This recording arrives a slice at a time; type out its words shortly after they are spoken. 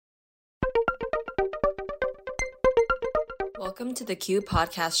Welcome to the Q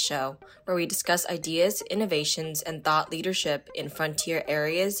Podcast Show, where we discuss ideas, innovations, and thought leadership in frontier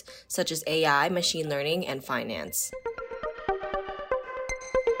areas such as AI, machine learning, and finance.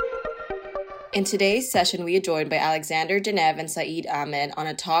 In today's session, we are joined by Alexander Denev and Saeed Ahmed on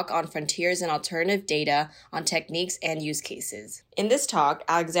a talk on frontiers and alternative data on techniques and use cases. In this talk,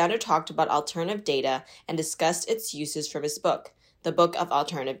 Alexander talked about alternative data and discussed its uses from his book, The Book of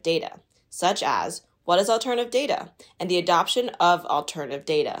Alternative Data, such as what is alternative data and the adoption of alternative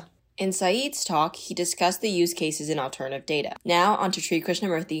data. In Saeed's talk, he discussed the use cases in alternative data. Now on to Sri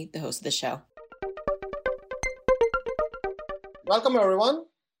Krishnamurthy, the host of the show. Welcome, everyone.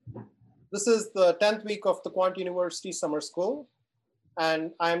 This is the 10th week of the Quant University Summer School, and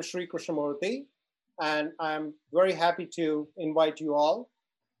I am Sri Krishnamurthy, and I'm very happy to invite you all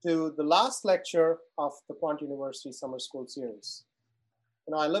to the last lecture of the Quant University Summer School series.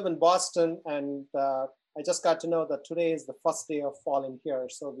 I live in Boston, and I just got to know that today is the first day of fall in here.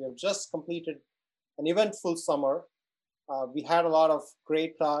 So we have just completed an eventful summer. We had a lot of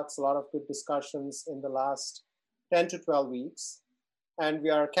great talks, a lot of good discussions in the last 10 to 12 weeks. And we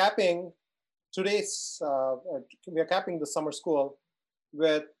are capping the summer school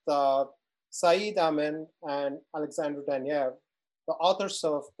with Saeed Ahmed and Alexander Denev, the authors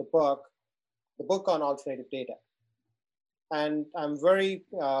of the book on alternative data. And I'm very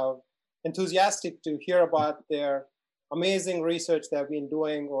enthusiastic to hear about their amazing research they've been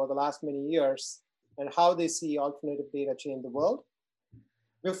doing over the last many years and how they see alternative data change the world.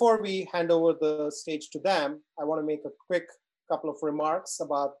 Before we hand over the stage to them, I want to make a quick couple of remarks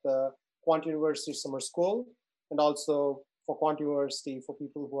about the Quant University Summer School and also for Quant University for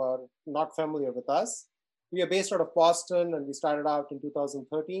people who are not familiar with us. We are based out of Boston, and we started out in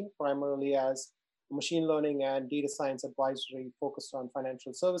 2013 primarily as machine learning and data science advisory focused on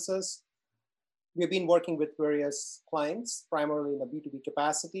financial services. We've been working with various clients, primarily in a B2B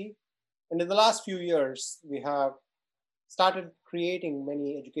capacity. And in the last few years, we have started creating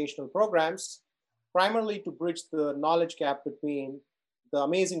many educational programs, primarily to bridge the knowledge gap between the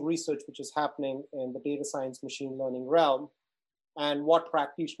amazing research which is happening in the data science machine learning realm and what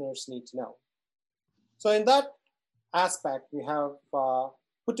practitioners need to know. So in that aspect, we have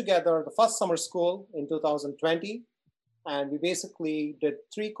put together the first summer school in 2020, and we basically did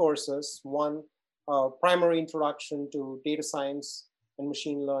 3 courses. One, primary introduction to data science and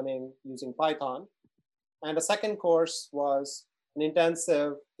machine learning using Python. And the second course was an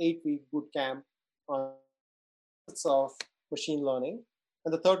intensive 8-week bootcamp on of machine learning.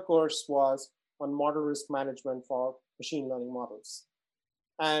 And the third course was on model risk management for machine learning models.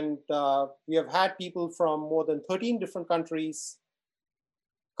 And we have had people from more than 13 different countries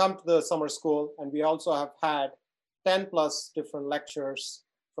come to the summer school, and we also have had 10 plus different lectures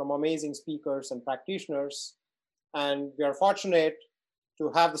from amazing speakers and practitioners. And we are fortunate to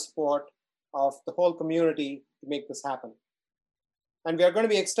have the support of the whole community to make this happen. And we are going to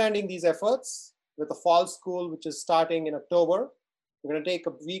be extending these efforts with a fall school, which is starting in October. We're going to take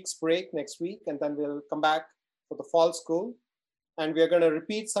a week's break next week, and then we'll come back for the fall school. And we are going to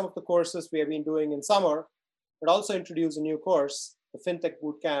repeat some of the courses we have been doing in summer, but also introduce a new course, the FinTech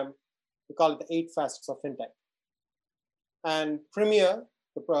Bootcamp. We call it the 8 Facets of FinTech. And Premier,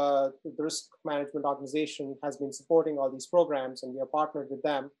 the risk management organization, has been supporting all these programs, and we are partnered with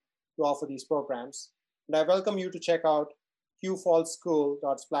them to offer these programs. And I welcome you to check out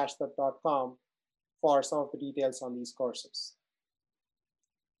qfallschool.splashthat.com for some of the details on these courses.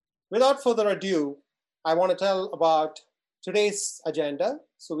 Without further ado, I want to tell about today's agenda.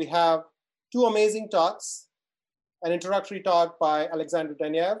 So we have 2 amazing talks, an introductory talk by Alexander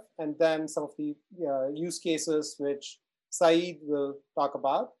Denev, and then some of the use cases which Saeed will talk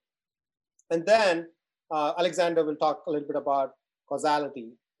about. And then Alexander will talk a little bit about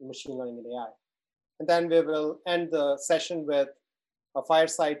causality in machine learning and AI. And then we will end the session with a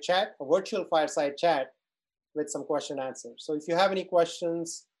fireside chat, a virtual fireside chat with some question and answers. So if you have any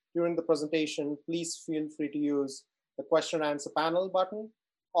questions during the presentation, please feel free to use the question and answer panel button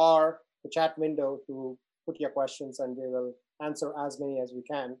or the chat window to put your questions, and we will answer as many as we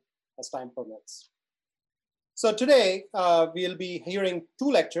can as time permits. So today, we'll be hearing 2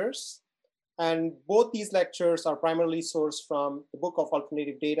 lectures, and both these lectures are primarily sourced from the Book of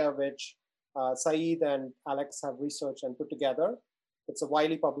Alternative Data, which Saeed and Alex have researched and put together. It's a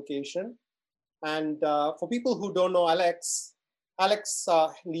Wiley publication. And for people who don't know Alex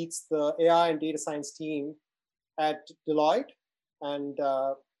leads the AI and data science team at Deloitte, and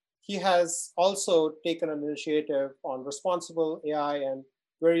he has also taken an initiative on responsible AI and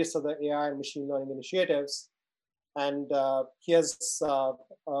various other AI and machine learning initiatives. And he has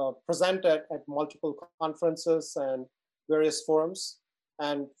presented at multiple conferences and various forums.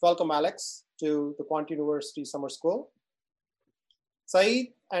 And welcome, Alex, to the Quant University Summer School. Saeed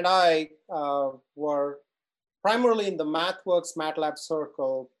and I were primarily in the MathWorks MATLAB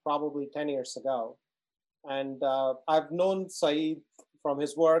circle probably 10 years ago. And I've known Saeed from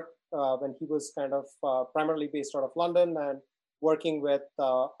his work when he was kind of primarily based out of London and working with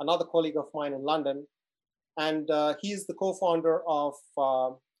another colleague of mine in London. And he's the co-founder of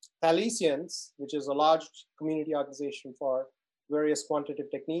Thalesians, which is a large community organization for various quantitative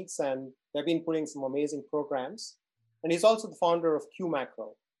techniques. And they've been putting some amazing programs. And he's also the founder of QMacro.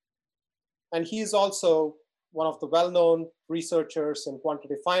 And he's also one of the well-known researchers in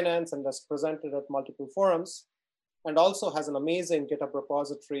quantitative finance and has presented at multiple forums, and also has an amazing GitHub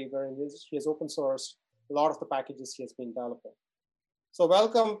repository where he has open sourced a lot of the packages he has been developing. So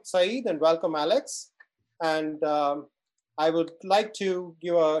welcome, Saeed, and welcome, Alex. And I would like to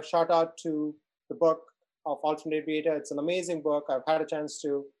give a shout out to the book of Alternative Data. It's an amazing book. I've had a chance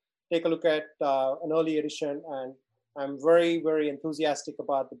to take a look at an early edition, and I'm very, very enthusiastic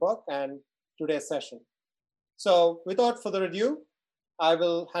about the book and today's session. So without further ado, I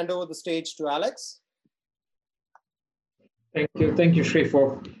will hand over the stage to Alex. Thank you, Sri,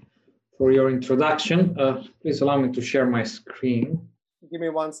 for your introduction. Please allow me to share my screen. Give me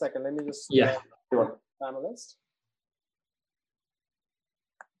 1 second. Let me just sure. Panelist.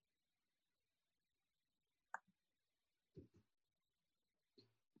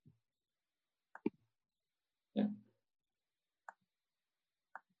 Yeah.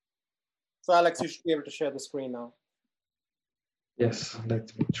 So Alex, you should be able to share the screen now. Yes,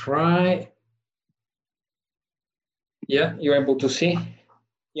 let me try. Yeah, you're able to see?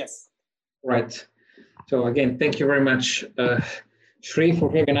 Yes. Right. So again, thank you very much, Sri,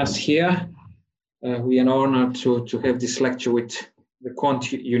 for having us here. We are honored to have this lecture with the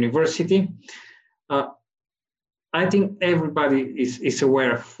Quant University. I think everybody is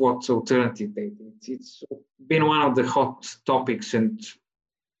aware of what's alternative data. It's been one of the hot topics and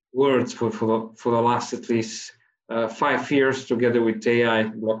words for the last at least 5 years, together with AI,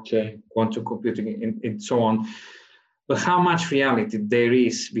 blockchain, quantum computing, and so on. But how much reality there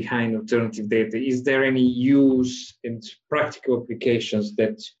is behind alternative data? Is there any use and practical applications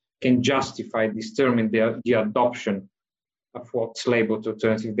that can justify this term in the adoption of what's labeled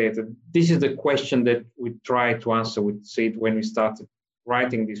alternative data? This is the question that we try to answer with Saeed when we started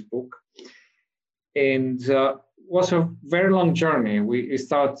writing this book. And it was a very long journey. We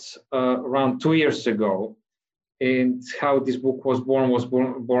started around 2 years ago. And how this book was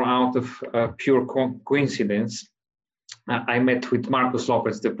born out of pure coincidence. I met with Marcos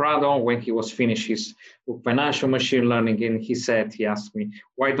Lopez de Prado when he was finished his book, Financial Machine Learning, and he asked me,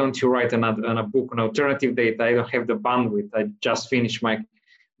 why don't you write a book on alternative data? I don't have the bandwidth. I just finished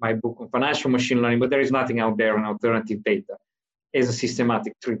my book on financial machine learning, but there is nothing out there on alternative data as a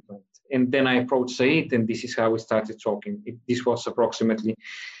systematic treatment. And then I approached Saeed, and this is how we started talking. This was approximately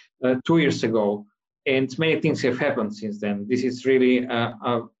 2 years ago, and many things have happened since then. This is really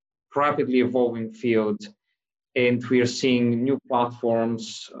a rapidly evolving field. And we are seeing new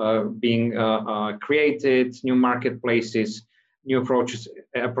platforms being created, new marketplaces, new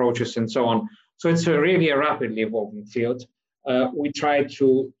approaches, and so on. So it's really a rapidly evolving field. We try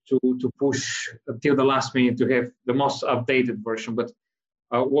to push until the last minute to have the most updated version. But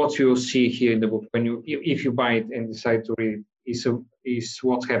what you see here in the book, if you buy it and decide to read it, is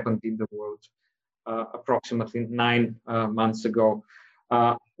what happened in the world approximately 9 months ago.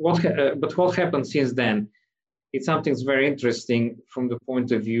 But what happened since then? It's something that's very interesting from the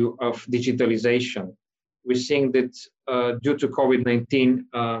point of view of digitalization. We're seeing that due to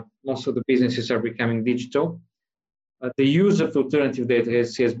COVID-19, most of the businesses are becoming digital. The use of alternative data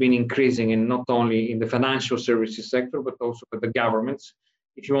has been increasing, and not only in the financial services sector, but also for the governments.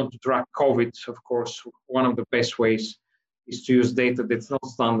 If you want to track COVID, of course, one of the best ways is to use data that's not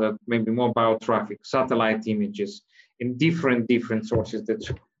standard, maybe mobile traffic, satellite images, and different sources that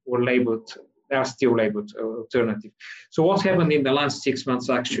were labeled. They are still labeled alternative. So what happened in the last 6 months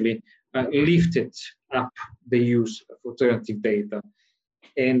actually lifted up the use of alternative data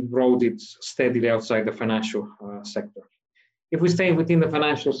and brought it steadily outside the financial sector. If we stay within the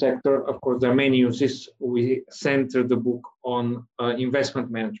financial sector, of course, there are many uses. We center the book on investment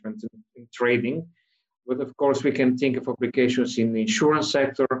management and trading, but of course, we can think of applications in the insurance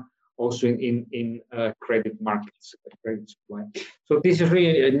sector, also in credit markets, credit supply. So this is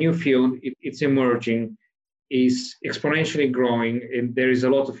really a new field. It's emerging, is exponentially growing, and there is a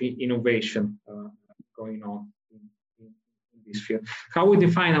lot of innovation going on in this field. How we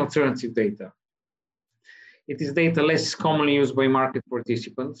define alternative data? It is data less commonly used by market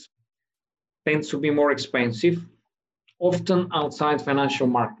participants, tends to be more expensive, often outside financial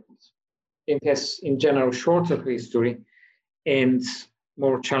markets. It has, in general, shorter history and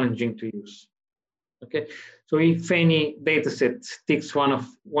more challenging to use. Okay, so if any data set ticks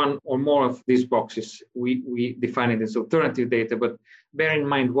one or more of these boxes, we define it as alternative data, but bear in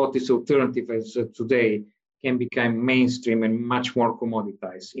mind what is alternative as today can become mainstream and much more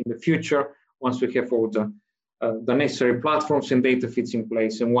commoditized. In the future, once we have all the necessary platforms and data feeds in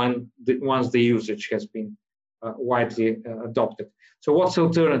place, and once the usage has been widely adopted. So what's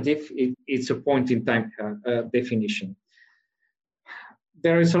alternative? It's a point in time definition.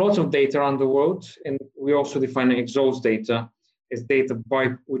 There is a lot of data around the world, and we also define exhaust data as data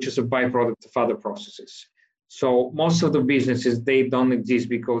which is a byproduct of other processes. So most of the businesses, they don't exist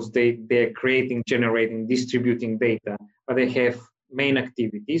because they're creating, generating, distributing data, but they have main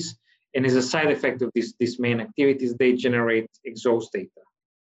activities. And as a side effect of these main activities, they generate exhaust data.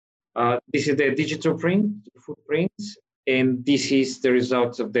 This is their digital footprints, and this is the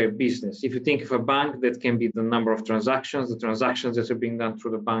results of their business. If you think of a bank, that can be the number of transactions, the transactions that are being done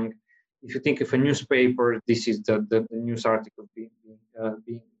through the bank. If you think of a newspaper, this is the news article being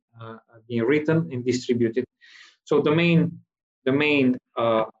written and distributed. So the main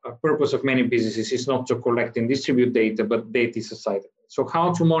purpose of many businesses is not to collect and distribute data, but data is a side effect. So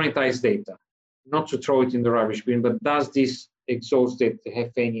how to monetize data? Not to throw it in the rubbish bin, but does this exhaust data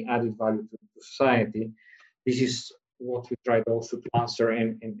have any added value to society? This is what we tried also to answer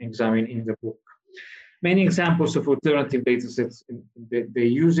and examine in the book. Many examples of alternative data sets, the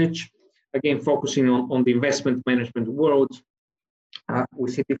usage, again, focusing on the investment management world. We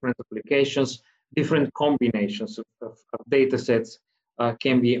see different applications, different combinations of data sets.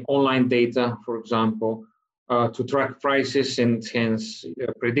 Can be online data, for example, to track prices and hence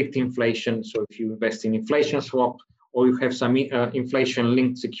predict inflation. So if you invest in inflation swap or you have some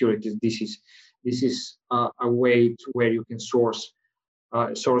inflation-linked securities, this is a way to where you can source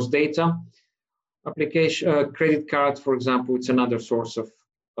data. Application credit card, for example, it's another source of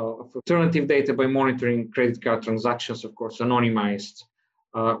alternative data. By monitoring credit card transactions, of course, anonymized,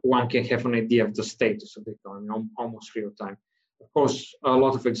 one can have an idea of the status of the economy almost real time. Of course, a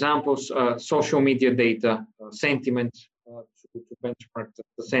lot of examples, social media data, sentiment, to benchmark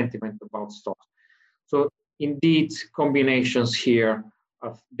the sentiment about stocks. So indeed, combinations here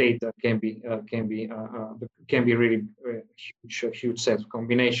of data can be really huge set of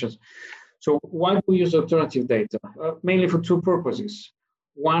combinations. So why do we use alternative data? Mainly for two purposes.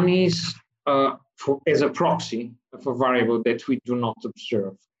 One is as a proxy of a variable that we do not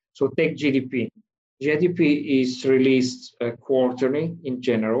observe. So take GDP. GDP is released quarterly in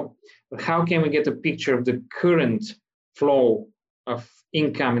general, but how can we get a picture of the current flow of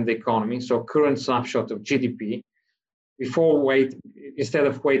income in the economy, so current snapshot of GDP, instead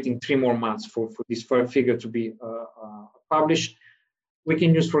of waiting 3 more months for this figure to be published? We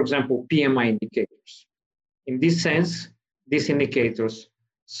can use, for example, PMI indicators. In this sense, these indicators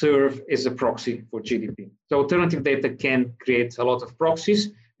serve as a proxy for GDP. So alternative data can create a lot of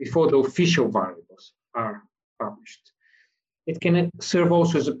proxies before the official variables are published. It can serve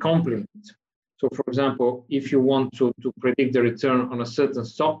also as a complement. So for example, if you want to predict the return on a certain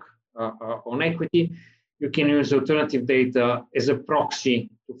stock on equity, you can use alternative data as a proxy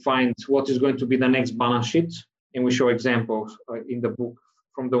to find what is going to be the next balance sheet. And we show examples in the book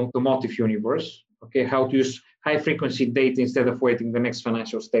from the automotive universe, okay, how to use high frequency data instead of waiting the next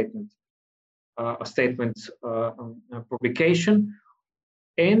financial statement, publication.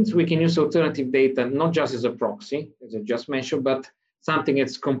 And we can use alternative data not just as a proxy, as I just mentioned, but something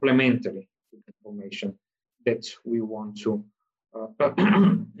that's complementary to the information that we want to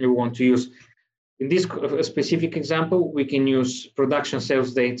use. In this specific example, we can use production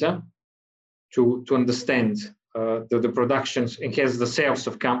sales data to understand the productions and has the sales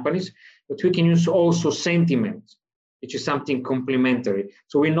of companies, but we can use also sentiment, which is something complementary.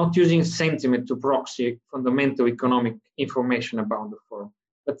 So we're not using sentiment to proxy fundamental economic information about the firm,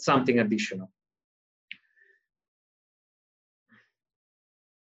 but something additional.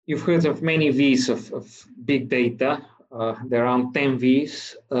 You've heard of many V's of big data. There are around 10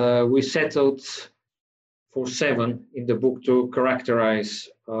 V's. We settled for 7 in the book to characterize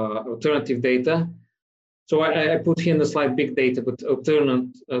alternative data. So I put here in the slide big data, but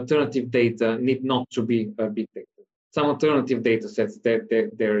alternative data need not to be big data. Some alternative data sets, they're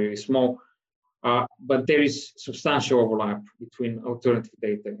very small, but there is substantial overlap between alternative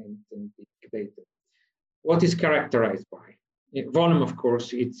data and big data. What is characterized by? Volume, of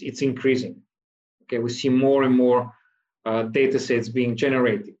course, it's increasing. Okay, we see more and more data sets being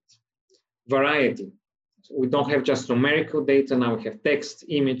generated. Variety. we don't have just numerical data, now we have text,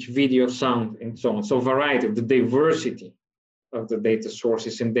 image, video, sound, and so on. So variety, the diversity of the data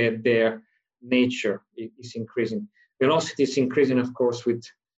sources and their nature is increasing. Velocity is increasing, of course, with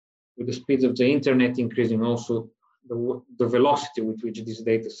the speed of the internet increasing, also the velocity with which these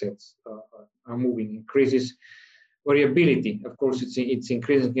data sets are moving increases. Variability, of course, it's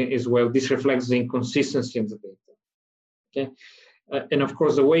increasing as well. This reflects the inconsistency in the data. Okay, and of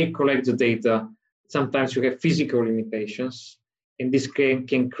course, the way you collect the data, sometimes you have physical limitations, and this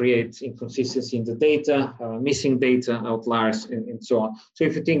can create inconsistency in the data, missing data, outliers, and so on. So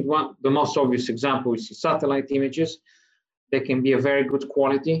if you think the most obvious example is satellite images, they can be a very good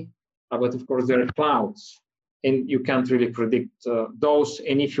quality, but of course there are clouds, and you can't really predict those.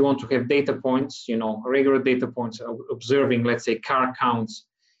 And if you want to have data points, regular data points, observing, let's say, car counts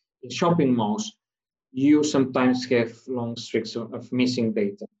in shopping malls, you sometimes have long streaks of missing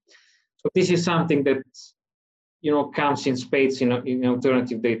data. So this is something that comes in spades in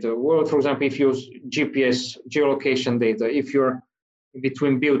alternative data world. For example, if you use GPS geolocation data, if you're in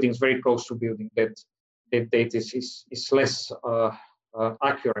between buildings, very close to building, that data is less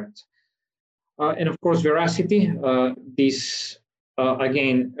accurate. And of course, veracity. This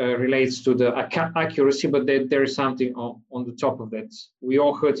again relates to the accuracy, but there is something on the top of that. We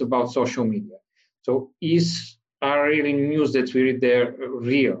all heard about social media. So are really news that we read there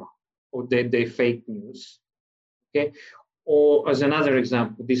real, or they fake news? Okay. Or as another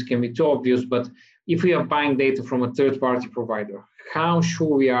example, this can be too obvious, but if we are buying data from a third-party provider, how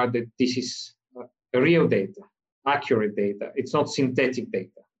sure we are that this is real data, accurate data? It's not synthetic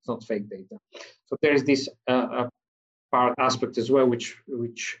data, it's not fake data. So there is this part aspect as well, which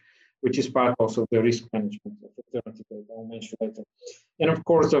is part also of the risk management of alternative data. I'll mention later. And of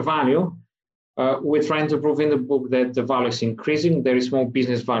course, the value. We're trying to prove in the book that the value is increasing. There is more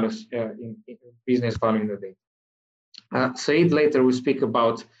business value in the data. Said later will speak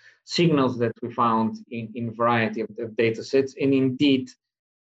about signals that we found in variety of data sets, and indeed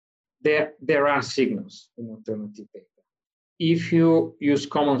there are signals in alternative data. If you use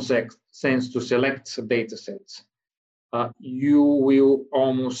common sense to select data sets, you will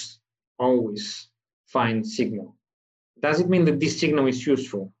almost always find signal. Does it mean that this signal is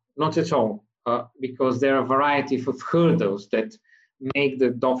useful? Not at all, because there are a variety of hurdles that make the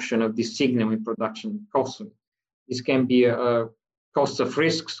adoption of this signal in production costly. This can be a cost of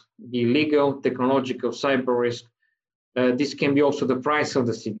risks, be legal, technological, cyber risk. This can be also the price of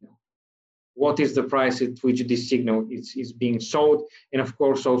the signal. What is the price at which this signal is being sold? And of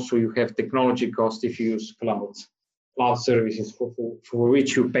course, also you have technology cost if you use cloud services for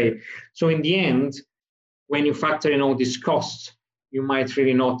which you pay. So in the end, when you factor in all these costs, you might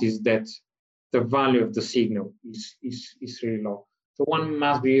really notice that the value of the signal is really low. So one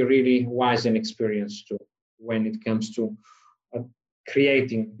must be really wise and experienced too when it comes to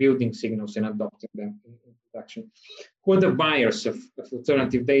building signals and adopting them in production. Who are the buyers of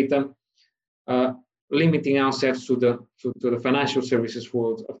alternative data? Limiting ourselves to the financial services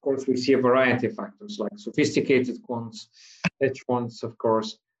world, of course, we see a variety of factors like sophisticated quants, hedge funds, of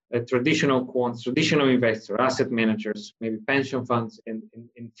course, traditional quants, traditional investors, asset managers, maybe pension funds, and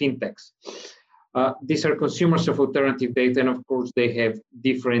fintechs. These are consumers of alternative data, and of course, they have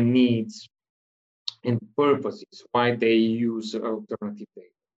different needs and purposes why they use alternative data.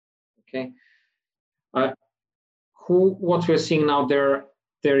 Okay. What we're seeing now,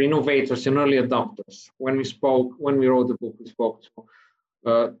 they're innovators and early adopters. When we wrote the book, we spoke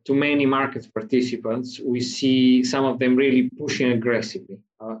to many market participants. We see some of them really pushing aggressively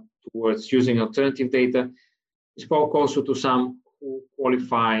towards using alternative data. We spoke also to some who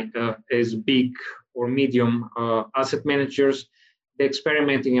qualify as big or medium asset managers. They're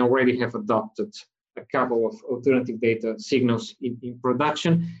experimenting and already have adopted a couple of alternative data signals in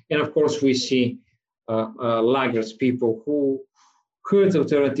production. And of course, we see laggards, people who heard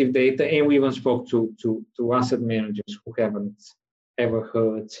alternative data, and we even spoke to asset managers who haven't ever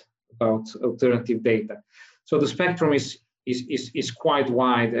heard about alternative data. So the spectrum is quite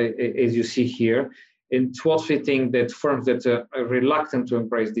wide, as you see here. And what we think that firms that are reluctant to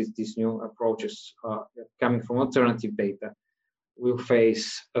embrace these new approaches coming from alternative data will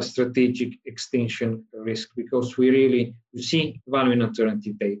face a strategic extinction risk, because we see value in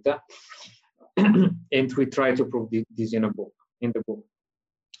alternative data, and we try to prove this in the book.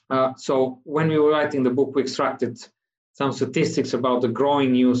 So when we were writing the book, we extracted some statistics about the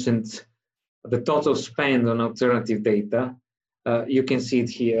growing use and the total spend on alternative data. You can see it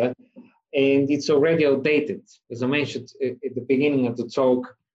here, and it's already outdated. As I mentioned at the beginning of the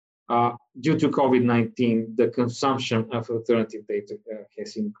talk, due to COVID-19, the consumption of alternative data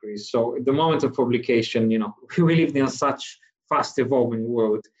has increased. So at the moment of publication, we live in such fast evolving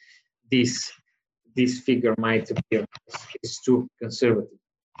world, this figure might appear as too conservative.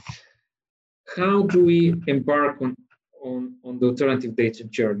 How do we embark on the alternative data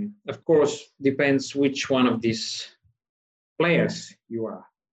journey? Of course, depends which one of these players you are.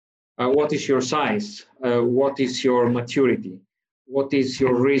 What is your size? What is your maturity? What is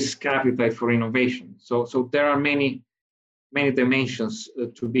your risk appetite for innovation? So there are many dimensions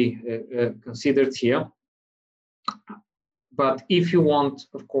to be considered here. But if you want,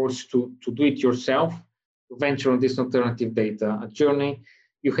 of course, to do it yourself, to venture on this alternative data journey,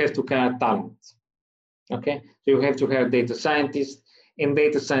 you have to have talent. Okay, so you have to have data scientists, and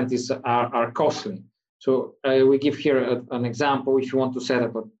data scientists are costly. So we give here an example. If you want to set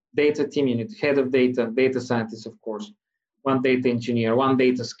up a data team, you need head of data scientists, of course, one data engineer, one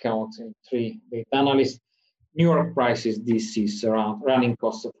data scout, and 3 data analysts. New York prices, this is around running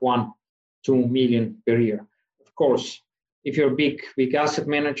costs of 1-2 million per year. Of course, if you're a big asset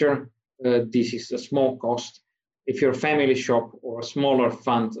manager, this is a small cost. If you're a family shop or a smaller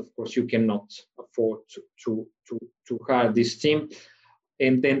fund, of course, you cannot afford to hire this team.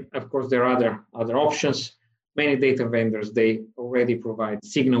 And then, of course, there are other options. Many data vendors, they already provide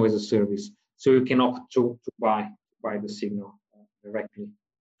Signal as a service, so you can opt to buy the Signal directly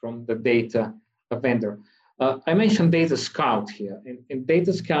from the data vendor. I mentioned Data Scout here, and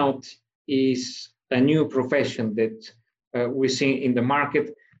Data Scout is a new profession that we see in the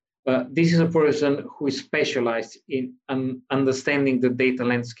market. This is a person who is specialized in understanding the data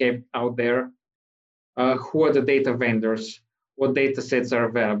landscape out there, who are the data vendors, what data sets are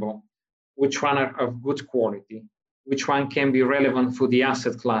available, which one are of good quality, which one can be relevant for the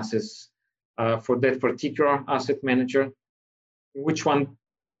asset classes for that particular asset manager, which one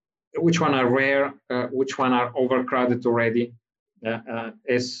are rare, which one are overcrowded already,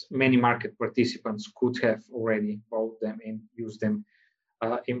 as many market participants could have already bought them and used them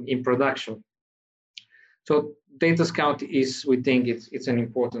in production. So Data Scout is, we think it's an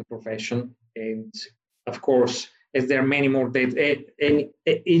important profession, and of course, as there are many more data,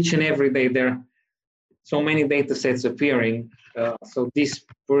 each and every day there are so many data sets appearing. So this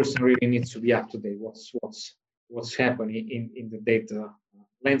person really needs to be up to date. What's happening in the data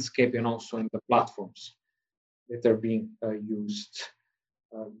landscape and also in the platforms that are being used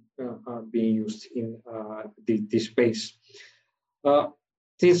in this space. So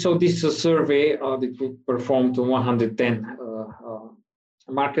this is a survey that we performed to 110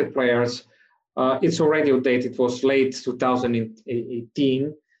 market players. It's already outdated. It was late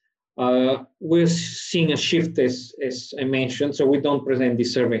 2018. We're seeing a shift, as I mentioned. So we don't present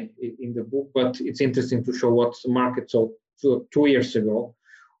this survey in the book, but it's interesting to show what the market saw 2 years ago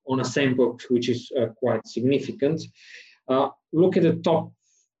on a same book, which is quite significant. Look at the top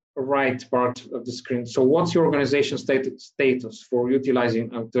right part of the screen. So what's your organization status for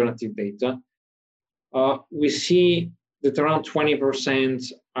utilizing alternative data? We see that around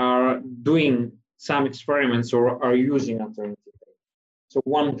 20% are doing some experiments or are using alternative data. So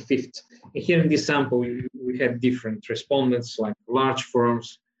 1/5. Here in this sample, we had different respondents like large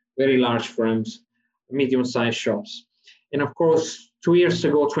firms, very large firms, medium-sized shops. And of course, 2 years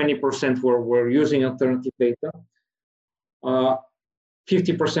ago, 20% were using alternative data.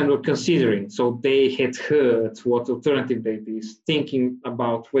 50% were considering, so they had heard what alternative data is, thinking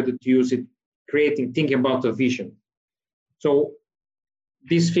about whether to use it, thinking about a vision. So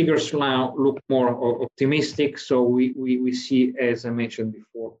these figures now look more optimistic. So we see, as I mentioned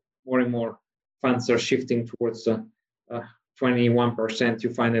before, more and more funds are shifting towards 21% you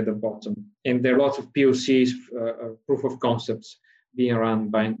find at the bottom. And there are lots of POCs, proof of concepts being run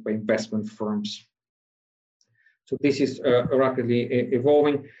by investment firms. So this is rapidly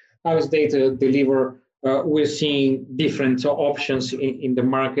evolving. How is data delivered? We're seeing different options in the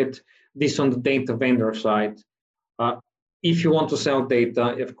market. This on the data vendor side. If you want to sell data,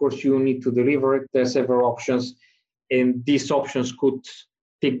 of course, you need to deliver it. There are several options, and these options could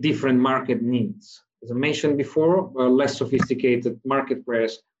take different market needs. As I mentioned before, less sophisticated market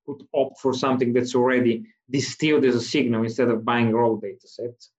players could opt for something that's already distilled as a signal instead of buying raw data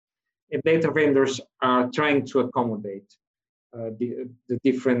sets. And data vendors are trying to accommodate the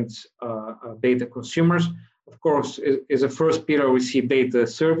different data consumers. Of course, as a first pillar, we see data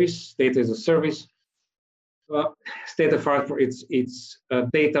service, data as a service. State of art, it's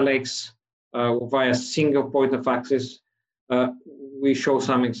data lakes via single point of access. We show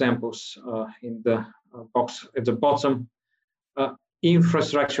some examples in the box at the bottom.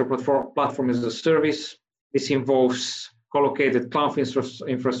 Infrastructure platform as a service. This involves collocated cloud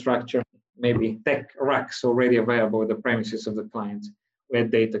infrastructure, maybe tech racks already available at the premises of the client, where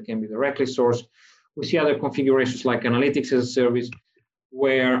data can be directly sourced. We see other configurations like analytics as a service,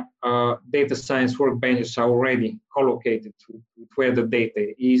 where data science workbenches are already collocated with where the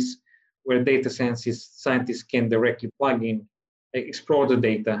data is, where data scientists can directly plug in, explore the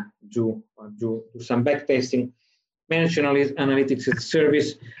data, do some backtesting. Managed analytics as a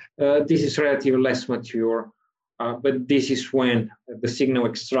service. This is relatively less mature, but this is when the signal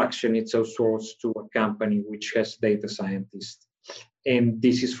extraction is outsourced to a company which has data scientists. And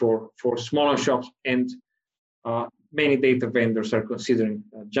this is for smaller shops, and many data vendors are considering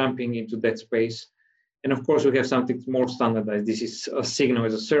jumping into that space. And of course, we have something more standardized. This is a signal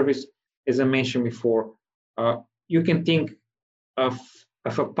as a service. As I mentioned before, you can think of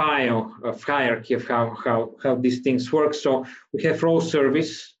a pile of hierarchy of how these things work. So we have raw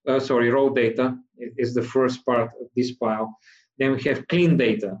data is the first part of this pile. Then we have clean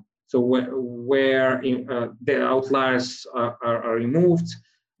data. So where the outliers are removed,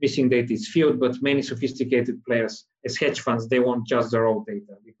 missing data is filled, but many sophisticated players, as hedge funds, they want just the raw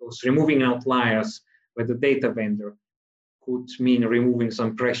data, because removing outliers with the data vendor could mean removing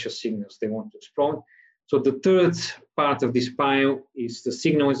some precious signals they want to exploit. So the third part of this pile is the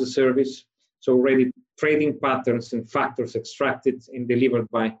signal as a service. So already trading patterns and factors extracted and delivered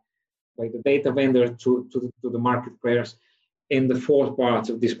by the data vendor to the market players. And the fourth part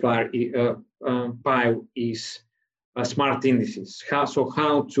of this pile is smart indices. How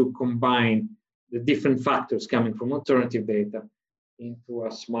to combine the different factors coming from alternative data into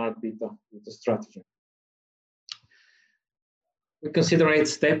a smart beta strategy. We consider 8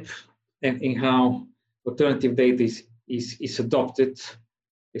 steps in how alternative data is adopted.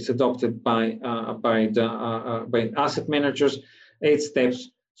 It's adopted by asset managers. 8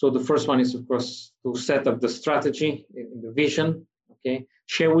 steps. So the first one is, of course, to set up the strategy, the vision. Okay,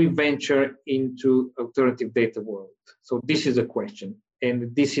 shall we venture into alternative data world? So this is a question,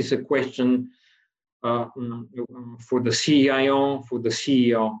 and this is a question for the CIO, for the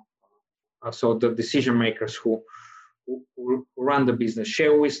CEO, so the decision makers who run the business.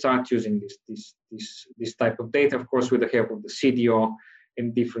 Shall we start using this type of data? Of course, with the help of the CDO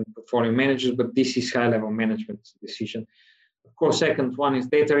and different portfolio managers, but this is high-level management decision. Of course, second one is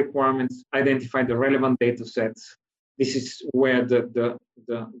data requirements. Identify the relevant data sets. This is where the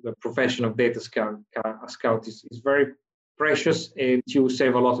profession of data scout is very precious, and you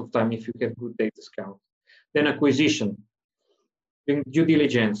save a lot of time if you have good data scout. Then acquisition, due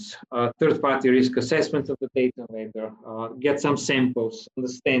diligence, third-party risk assessment of the data vendor, get some samples,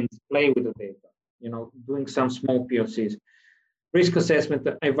 understand, play with the data, doing some small POCs. Risk assessment,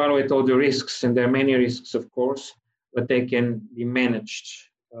 evaluate all the risks, and there are many risks, of course, but they can be managed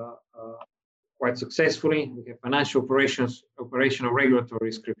quite successfully. We have financial operations, operational regulatory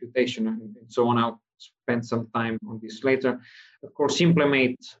risk, reputation, and so on. I'll spend some time on this later. Of course,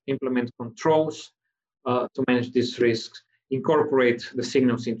 implement controls to manage these risks, incorporate the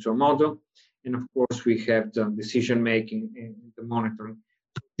signals into a model, and of course, we have the decision making and the monitoring.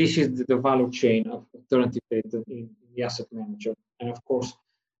 This is the value chain of alternative data in the asset manager, and of course,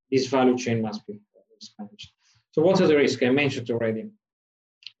 this value chain must be managed. So what are the risks? I mentioned already.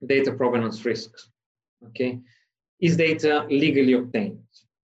 Data provenance risks. Okay, is data legally obtained?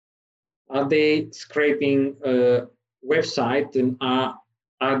 Are they scraping a website, and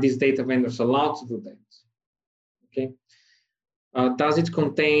are these data vendors allowed to do that? Okay, does it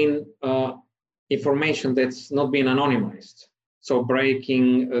contain information that's not been anonymized? So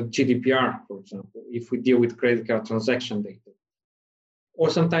breaking GDPR, for example, if we deal with credit card transaction data.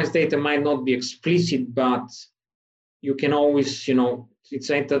 Or sometimes data might not be explicit, but you can always, it's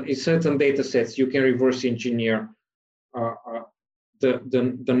certain data sets, you can reverse engineer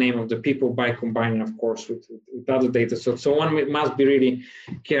the name of the people by combining, of course, with other data. So one must be really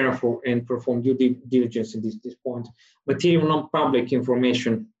careful and perform due diligence at this point. Material non-public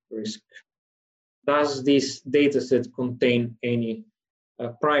information risk. Does this data set contain any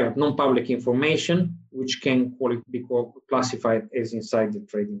private non-public information which can be classified as insider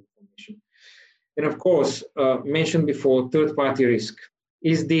trading information? And of course, mentioned before, third-party risk.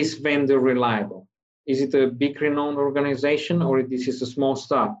 Is this vendor reliable? Is it a big renowned organization, or this is a small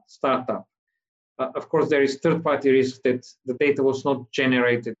startup? Of course, there is third-party risk that the data was not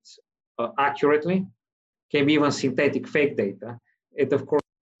generated accurately, can be even synthetic fake data. And of course,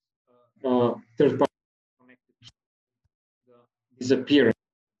 third-party disappearing.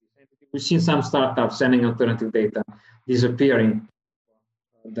 We've seen some startups sending alternative data disappearing.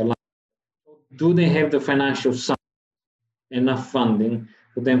 Do they have the financial enough funding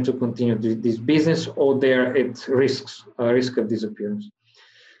for them to continue this business, or they're at risk of disappearance.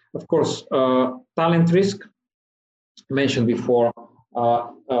 Of course, talent risk, mentioned before,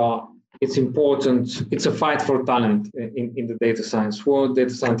 it's important. It's a fight for talent in the data science world.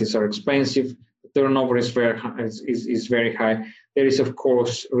 Data scientists are expensive. The turnover is very high. Is very high. There is, of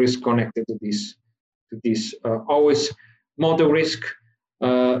course, risk connected to this. Always model risk.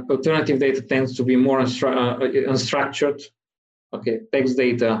 Alternative data tends to be more unstructured. Okay, text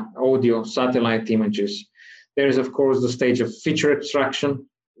data, audio, satellite images. There is, of course, the stage of feature extraction,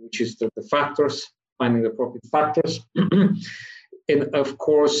 which is the factors, finding the appropriate factors. And of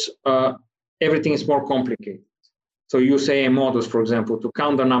course, everything is more complicated. So use AI models, for example, to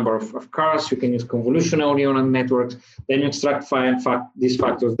count the number of cars. You can use convolutional neural networks. Then you extract these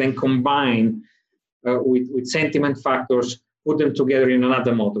factors, then combine with sentiment factors, put them together in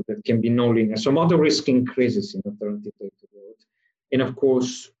another model that can be nonlinear. So model risk increases in alternative data world. And of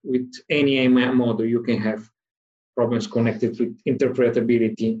course, with any AI model, you can have problems connected with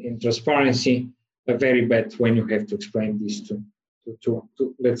interpretability and transparency, very bad when you have to explain this to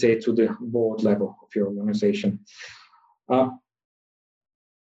let's say, to the board level of your organization. I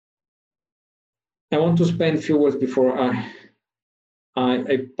want to spend a few words before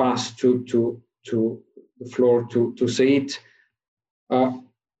I pass to the floor to Said.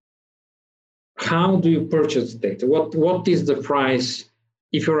 How do you purchase data? What is the price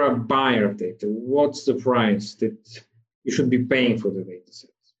if you're a buyer of data? What's the price that you should be paying for the data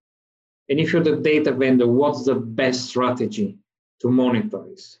sets? And if you're the data vendor, what's the best strategy to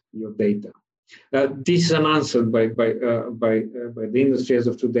monetize your data? This is unanswered by the industry as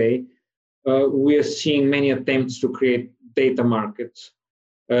of today. We are seeing many attempts to create data markets.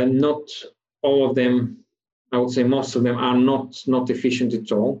 Not all of them, I would say most of them, are not efficient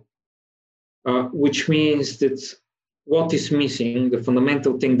at all, which means that what is missing, the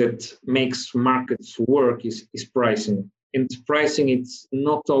fundamental thing that makes markets work is pricing. And pricing, it's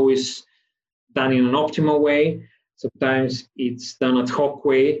not always done in an optimal way. Sometimes it's done ad hoc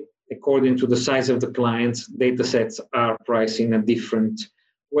way. According to the size of the clients, data sets are priced in a different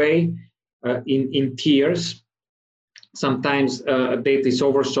way, in tiers. Sometimes data is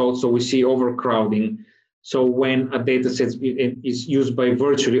oversold, so we see overcrowding. So when a data set is used by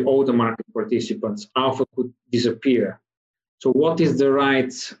virtually all the market participants, alpha could disappear. So what is the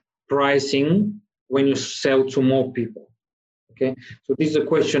right pricing when you sell to more people? Okay, so this is a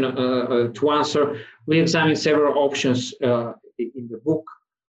question to answer. We examined several options in the book.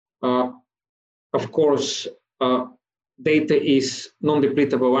 Of course, data is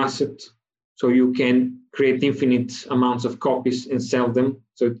non-depletable asset, so you can create infinite amounts of copies and sell them.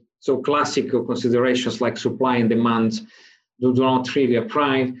 So classical considerations like supply and demand do not really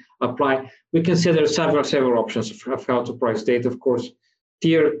apply. We consider several options of how to price data. Of course,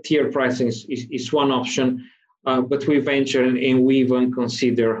 tier pricing is one option, but we venture and we even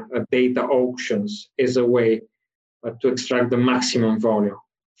consider data auctions as a way to extract the maximum value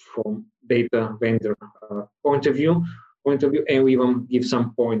from data vendor point of view, and we even give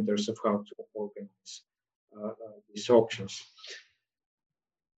some pointers of how to organize these auctions.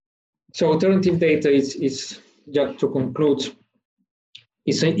 So alternative data is just to conclude,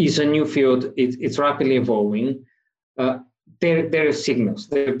 is a new field. It's rapidly evolving. There are signals.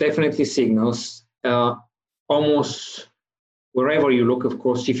 There are definitely signals. Almost wherever you look, of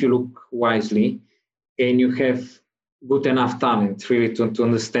course, if you look wisely, and you have good enough talent really to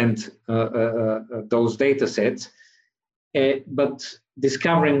understand those data sets. But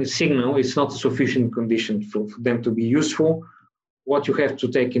discovering a signal is not a sufficient condition for them to be useful. What you have to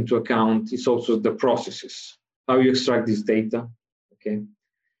take into account is also the processes, how you extract this data. Okay,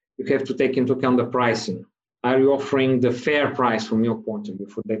 you have to take into account the pricing. Are you offering the fair price from your point of view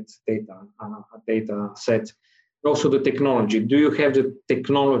for that data set? Also the technology. Do you have the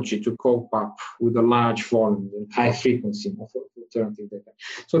technology to cope up with a large volume and high frequency of alternative data?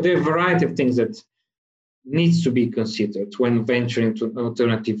 So there are a variety of things that needs to be considered when venturing to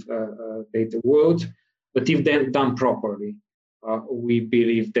alternative data world. But if they're done properly, we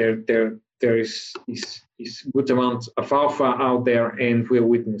believe there is good amount of alpha out there, and we're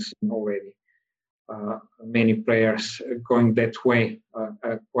witnessing already many players going that way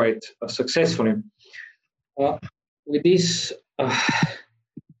quite successfully. With this, I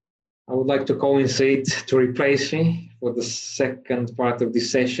would like to call in Said to replace me for the second part of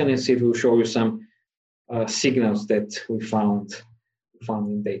this session, and Said will show you some signals that we found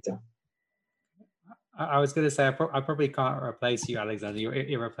in data. I was going to say I probably can't replace you, Alexander. You're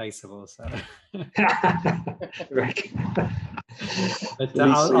irreplaceable. So, right. But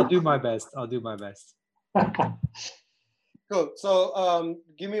I'll do my best. I'll do my best. Cool. So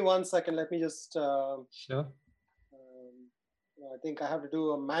give me 1 second. Let me just, Sure. I think I have to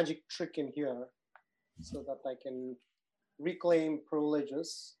do a magic trick in here so that I can reclaim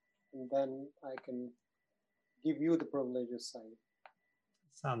privileges, and then I can give you the privileges side.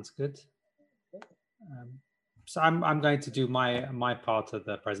 Sounds good. So I'm going to do my part of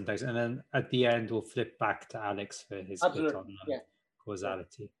the presentation, and then at the end we'll flip back to Alex for his bit on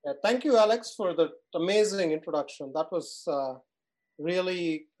causality. Yeah. Thank you, Alex, for the amazing introduction. That was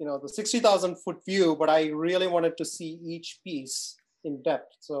really, the 60,000 foot view, but I really wanted to see each piece in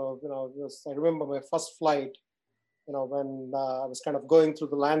depth. So, I remember my first flight, when I was kind of going through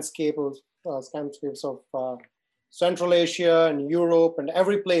the landscapes of Central Asia and Europe and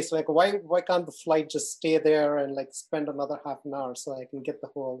every place. Like, why can't the flight just stay there and like spend another half an hour so I can get the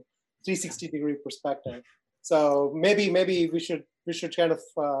whole 360-degree perspective? So maybe we should kind of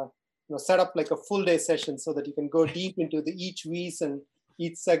set up like a full day session so that you can go deep into each piece and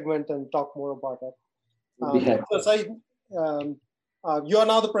each segment and talk more about it. So Saeed, you are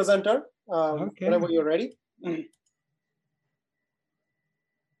now the presenter. Okay. Whenever you're ready.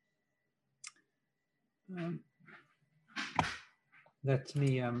 Let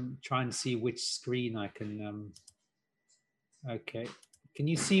me try and see which screen I can. Okay, can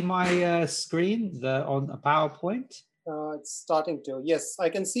you see my screen on a PowerPoint? It's starting to. Yes, I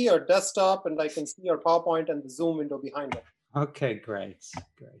can see your desktop and I can see your PowerPoint and the Zoom window behind it. Okay, great.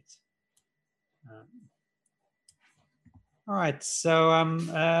 All right, so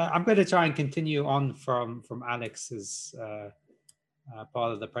I'm going to try and continue on from Alex's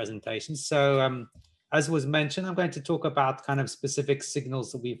part of the presentation. So as was mentioned, I'm going to talk about kind of specific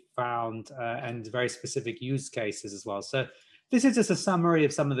signals that we've found and very specific use cases as well. So this is just a summary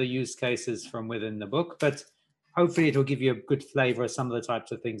of some of the use cases from within the book, but hopefully it will give you a good flavor of some of the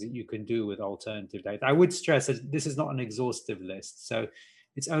types of things that you can do with alternative data. I would stress that this is not an exhaustive list. So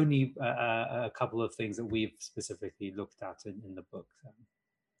it's only a couple of things that we've specifically looked at in the book.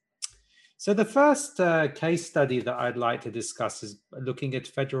 So the first case study that I'd like to discuss is looking at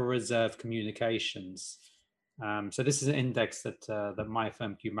Federal Reserve communications. So this is an index that my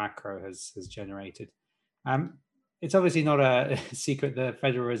firm QMacro has generated. It's obviously not a secret the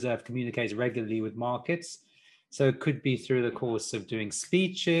Federal Reserve communicates regularly with markets. So it could be through the course of doing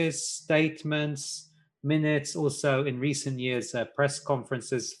speeches, statements, minutes, also in recent years, press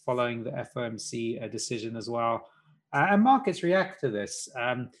conferences following the FOMC decision as well. And markets react to this.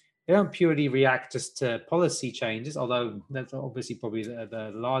 They don't purely react just to policy changes, although that's obviously probably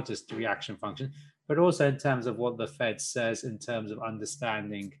the largest reaction function, but also in terms of what the Fed says in terms of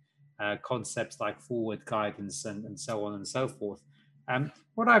understanding concepts like forward guidance and so on and so forth.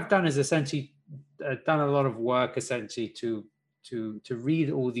 What I've done is essentially done a lot of work essentially to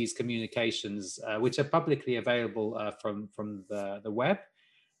read all these communications, which are publicly available from the web.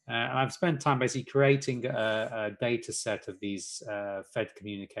 And I've spent time basically creating a data set of these Fed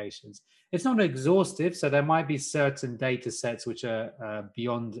communications. It's not exhaustive, so there might be certain data sets which are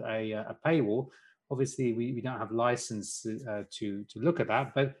beyond a paywall. Obviously, we don't have license to look at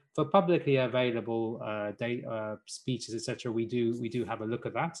that, but for publicly available data, speeches, etc., we do have a look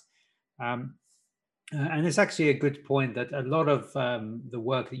at that. And it's actually a good point that a lot of the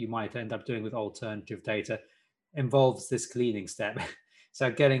work that you might end up doing with alternative data involves this cleaning step. So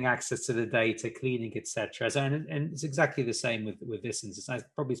getting access to the data, cleaning, etc. So, and it's exactly the same with this instance. I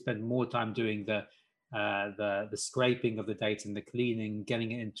probably spend more time doing the scraping of the data and the cleaning,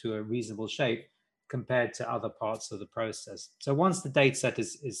 getting it into a reasonable shape compared to other parts of the process. So once the data set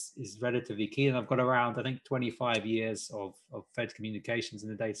is relatively clean, I've got around, I think, 25 years of Fed communications in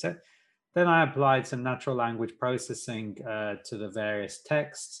the data set. Then I applied some natural language processing to the various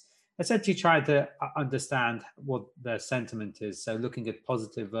texts, essentially trying to understand what their sentiment is. So looking at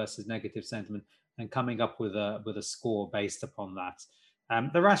positive versus negative sentiment and coming up with a score based upon that.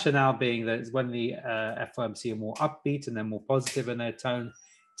 The rationale being that when the FOMC are more upbeat and they're more positive in their tone,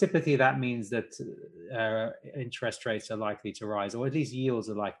 typically that means that interest rates are likely to rise, or at least yields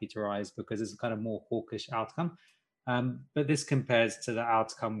are likely to rise because it's a kind of more hawkish outcome. But this compares to the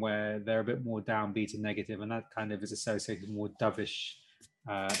outcome where they're a bit more downbeat and negative, and that kind of is associated with more dovish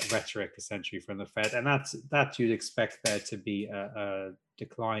rhetoric essentially from the Fed, and that you'd expect there to be a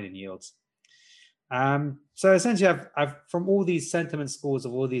decline in yields. So essentially, I've from all these sentiment scores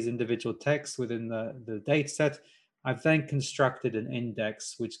of all these individual texts within the data set, I've then constructed an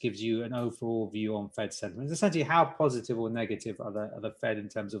index which gives you an overall view on Fed sentiment. It's essentially how positive or negative are the Fed in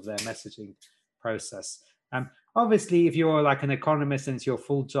terms of their messaging process. Obviously, if you're like an economist and it's your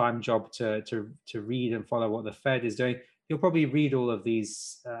full-time job to read and follow what the Fed is doing, you'll probably read all of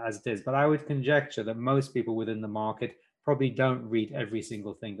these as it is. But I would conjecture that most people within the market probably don't read every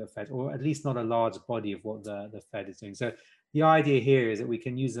single thing that Fed, or at least not a large body of what the Fed is doing. So the idea here is that we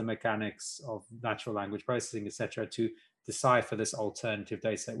can use the mechanics of natural language processing, etc., to decipher this alternative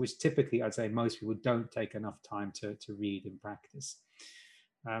data set, which typically I'd say most people don't take enough time to read in practice.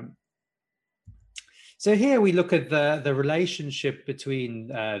 So here we look at the relationship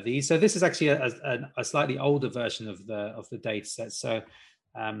between these. So this is actually a slightly older version of the data set. So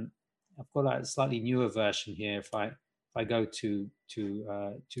I've got a slightly newer version here. If I go to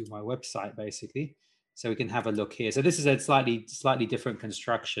my website, basically, so we can have a look here. So this is a slightly different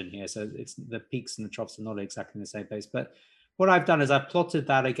construction here. So it's the peaks and the troughs are not exactly in the same place. But what I've done is I've plotted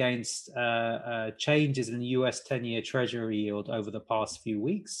that against changes in the US 10-year Treasury yield over the past few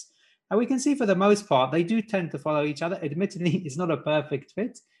weeks. And we can see for the most part, they do tend to follow each other. Admittedly, it's not a perfect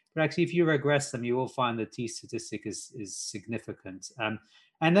fit, but actually if you regress them, you will find the T statistic is significant.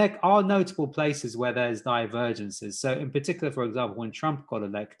 And there are notable places where there's divergences. So in particular, for example, when Trump got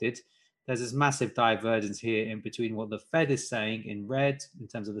elected, there's this massive divergence here in between what the Fed is saying in red in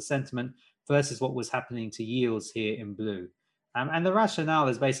terms of the sentiment versus what was happening to yields here in blue. And the rationale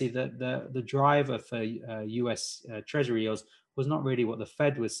is basically that the driver for US Treasury yields was not really what the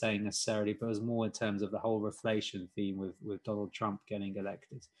Fed was saying necessarily, but it was more in terms of the whole reflation theme with Donald Trump getting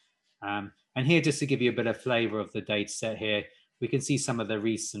elected. And here, just to give you a bit of flavor of the data set here, we can see some of the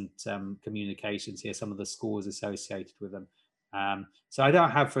recent communications here, some of the scores associated with them. So I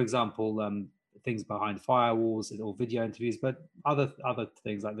don't have, for example, things behind firewalls or video interviews, but other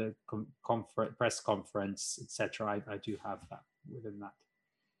things like the press conference, etc. I do have that within that.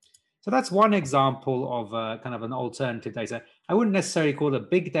 So that's one example of kind of an alternative data. I wouldn't necessarily call it a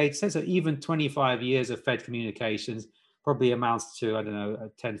big data set. So even 25 years of Fed communications probably amounts to, I don't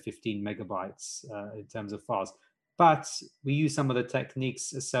know, 10, 15 megabytes in terms of files. But we use some of the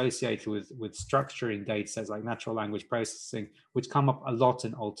techniques associated with structuring data sets like natural language processing, which come up a lot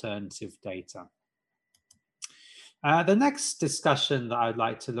in alternative data. The next discussion that I'd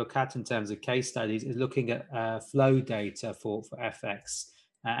like to look at in terms of case studies is looking at flow data for FX.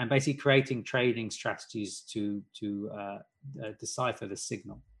 And basically creating trading strategies to decipher the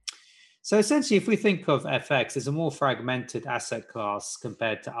signal. So essentially, if we think of FX as a more fragmented asset class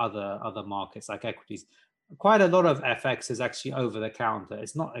compared to other markets like equities, quite a lot of FX is actually over the counter.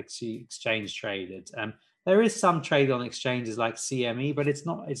 It's not actually exchange traded. There is some trade on exchanges like CME, but it's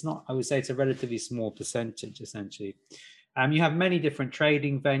not. I would say it's a relatively small percentage, essentially. You have many different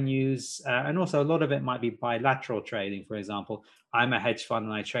trading venues, and also a lot of it might be bilateral trading. For example, I'm a hedge fund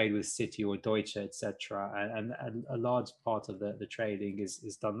and I trade with Citi or Deutsche, etc. And a large part of the trading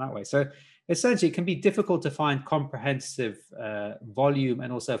is done that way. So essentially, it can be difficult to find comprehensive volume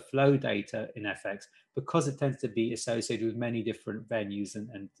and also flow data in FX because it tends to be associated with many different venues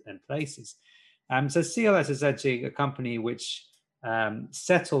and places. So CLS is essentially a company which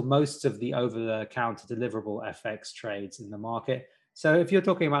settle most of the over-the-counter deliverable FX trades in the market. So if you're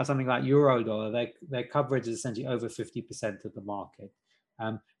talking about something like Eurodollar, their coverage is essentially over 50% of the market.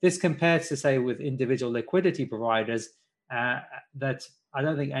 This compares to, say, with individual liquidity providers that I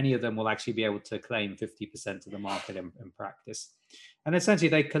don't think any of them will actually be able to claim 50% of the market in practice. And essentially,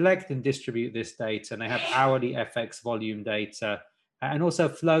 they collect and distribute this data, and they have hourly FX volume data and also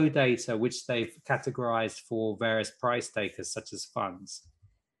flow data, which they've categorized for various price takers, such as funds.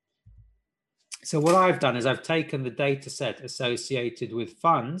 So what I've done is I've taken the data set associated with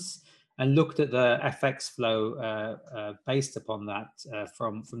funds and looked at the FX flow based upon that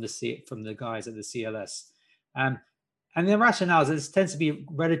from the guys at the CLS. And the rationale is this tends to be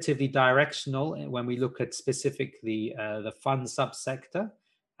relatively directional when we look at specifically the fund subsector.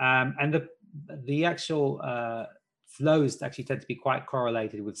 And the actual flows actually tend to be quite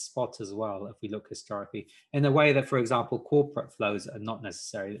correlated with spot as well, if we look historically, in a way that, for example, corporate flows are not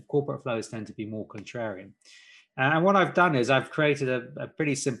necessary. Corporate flows tend to be more contrarian. And what I've done is I've created a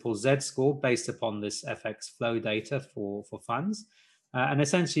pretty simple Z-score based upon this FX flow data for funds. And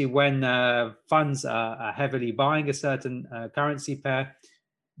essentially, when funds are heavily buying a certain currency pair,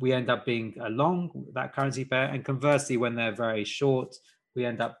 we end up being long that currency pair. And conversely, when they're very short, we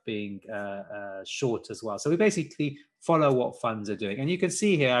end up being short as well. So we basically follow what funds are doing. And you can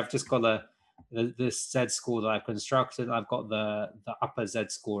see here, I've just got this Z-score that I've constructed. I've got the upper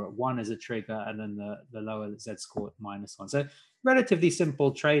Z-score at 1 as a trigger, and then the lower Z-score at -1. So relatively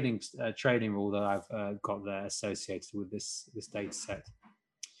simple trading rule that I've got there associated with this data set.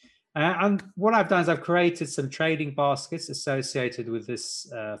 And what I've done is I've created some trading baskets associated with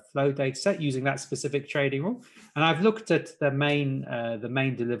this flow data set using that specific trading rule. And I've looked at the main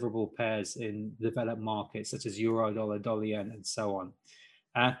deliverable pairs in developed markets, such as Euro, dollar, dollar yen, and so on.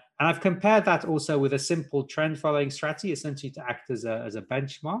 And I've compared that also with a simple trend following strategy, essentially to act as a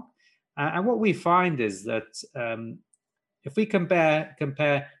benchmark. And what we find is that if we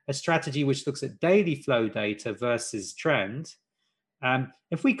compare a strategy which looks at daily flow data versus trend,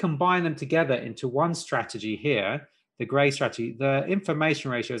 if we combine them together into one strategy here, the gray strategy, the information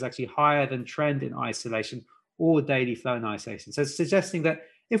ratio is actually higher than trend in isolation or daily flow in isolation. So it's suggesting that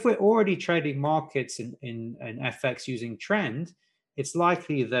if we're already trading markets in FX using trend, it's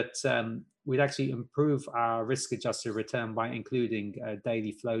likely that we'd actually improve our risk-adjusted return by including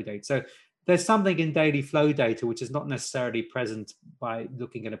daily flow data. So there's something in daily flow data which is not necessarily present by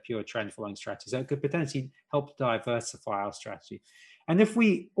looking at a pure trend following strategy. So it could potentially help diversify our strategy. And if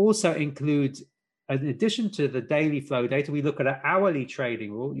we also include, in addition to the daily flow data, we look at an hourly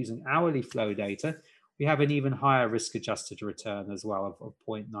trading rule using hourly flow data, we have an even higher risk-adjusted return as well of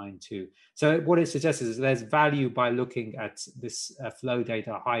 0.92. So what it suggests is there's value by looking at this flow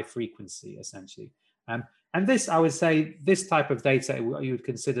data high frequency, essentially. And this, I would say, this type of data you would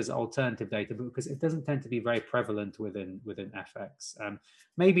consider as alternative data because it doesn't tend to be very prevalent within FX.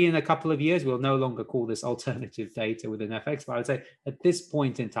 Maybe in a couple of years, we'll no longer call this alternative data within FX, but I would say at this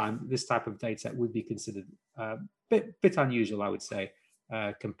point in time, this type of data would be considered a bit unusual, I would say,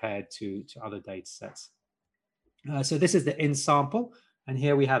 compared to other data sets. So this is the in sample, and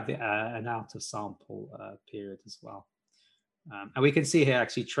here we have the an out of sample period as well. And we can see here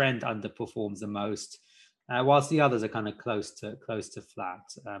actually trend underperforms the most, whilst the others are kind of close to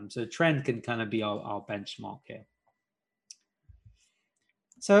flat. So trend can kind of be our benchmark here.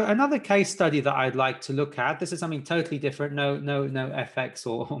 So another case study that I'd like to look at, this is something totally different, no FX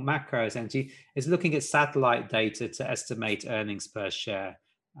or macro essentially, is looking at satellite data to estimate earnings per share.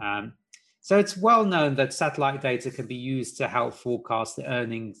 So it's well known that satellite data can be used to help forecast the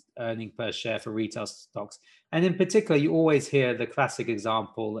earning per share for retail stocks. And in particular, you always hear the classic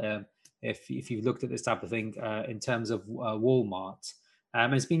example, if you've looked at this type of thing in terms of Walmart.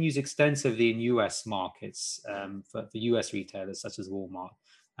 It's been used extensively in US markets for US retailers such as Walmart.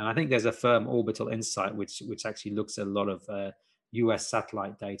 And I think there's a firm, Orbital Insight, which actually looks at a lot of US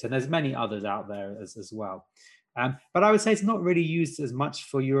satellite data. And there's many others out there as well. But I would say it's not really used as much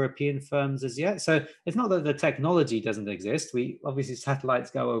for European firms as yet. So it's not that the technology doesn't exist. Obviously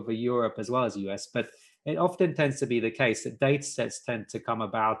satellites go over Europe as well as US, but it often tends to be the case that data sets tend to come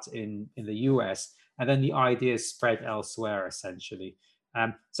about in the US, and then the ideas spread elsewhere, essentially.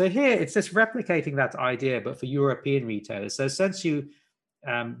 So here it's just replicating that idea, but for European retailers. So essentially,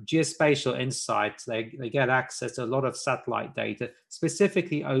 Geospatial Insight, they get access to a lot of satellite data,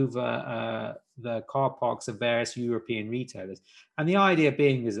 specifically over the car parks of various European retailers. And the idea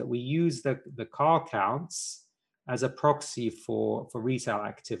being is that we use the car counts as a proxy for retail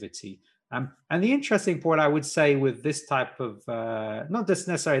activity. And the interesting point I would say with this type of, not just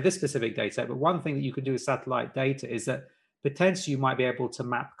necessarily this specific data, but one thing that you can do with satellite data is that potentially you might be able to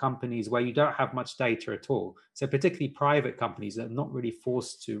map companies where you don't have much data at all. So particularly private companies that are not really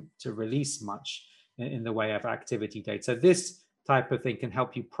forced to release much in the way of activity data. So this type of thing can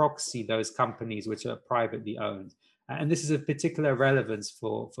help you proxy those companies which are privately owned. And this is of particular relevance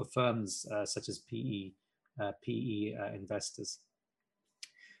for firms such as PE investors.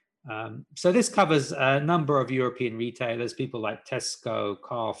 So this covers a number of European retailers, people like Tesco,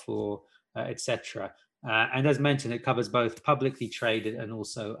 Carrefour, etc. And as mentioned, it covers both publicly traded and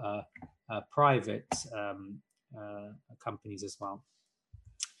also private companies as well.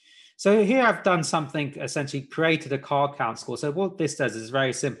 So here I've done something, essentially created a car count score. So what this does is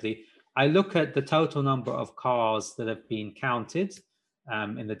very simply, I look at the total number of cars that have been counted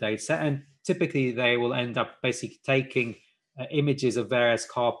in the data set, and typically they will end up basically taking images of various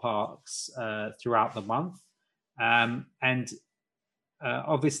car parks throughout the month.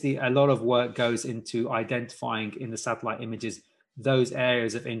 Obviously, a lot of work goes into identifying in the satellite images those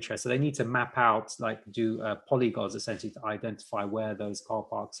areas of interest. So they need to map out, do polygons essentially to identify where those car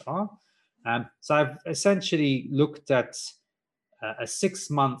parks are. So I've essentially looked at a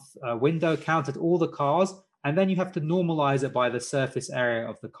 6-month window, counted all the cars, and then you have to normalize it by the surface area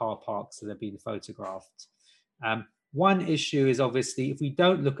of the car parks that have been photographed. One issue is obviously if we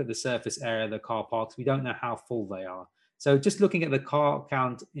don't look at the surface area of the car parks, we don't know how full they are. So just looking at the car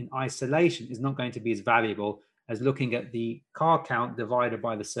count in isolation is not going to be as valuable as looking at the car count divided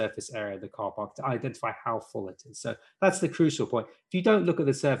by the surface area of the car park to identify how full it is. So that's the crucial point. If you don't look at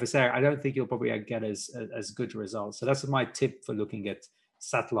the surface area, I don't think you'll probably get as good results. So that's my tip for looking at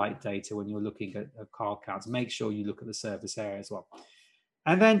satellite data when you're looking at car counts. Make sure you look at the surface area as well.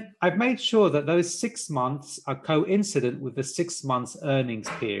 And then I've made sure that those 6 months are coincident with the 6 months earnings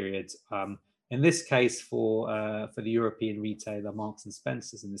period in this case for the European retailer Marks and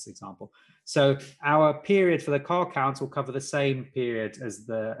Spencer's in this example. So our period for the car counts will cover the same period as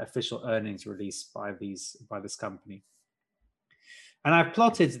the official earnings released by this company. And I've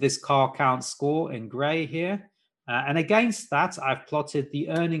plotted this car count score in gray here. And against that, I've plotted the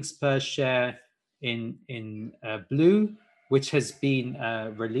earnings per share in blue, which has been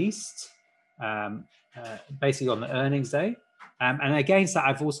released basically on the earnings day. And against that,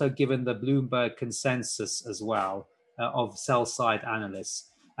 I've also given the Bloomberg consensus as well of sell-side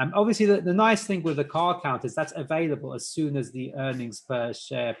analysts. Obviously, the nice thing with the car count is that's available as soon as the earnings per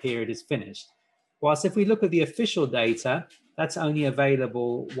share period is finished. Whilst if we look at the official data, that's only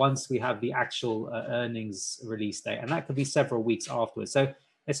available once we have the actual earnings release date, and that could be several weeks afterwards. So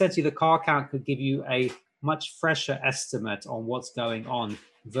essentially, the car count could give you a much fresher estimate on what's going on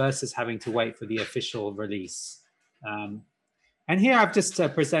versus having to wait for the official release. And here I've just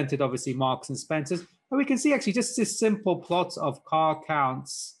presented, obviously, Marks and Spencer's, but we can see actually just this simple plot of car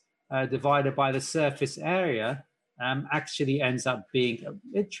counts divided by the surface area actually ends up being,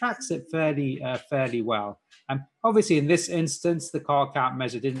 it tracks it fairly well. Obviously, in this instance, the car count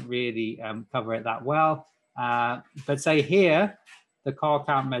measure didn't really cover it that well. But say here, the car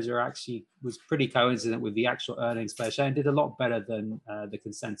count measure actually was pretty coincident with the actual earnings per share and did a lot better than the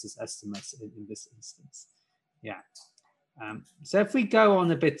consensus estimates in this instance. Yeah. So if we go on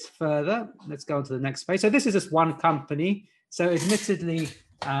a bit further, let's go on to the next page. So this is just one company. So admittedly,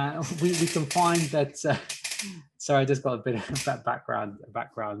 we can find that, sorry, I just got a bit of that background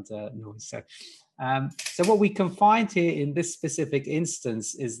noise. So what we can find here in this specific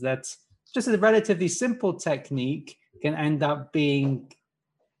instance is that just a relatively simple technique can end up being,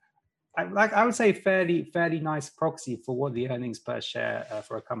 like I would say, fairly nice proxy for what the earnings per share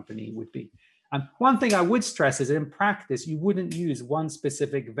for a company would be. One thing I would stress is that in practice, you wouldn't use one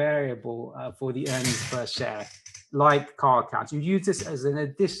specific variable for the earnings per share, like car counts. You use this as an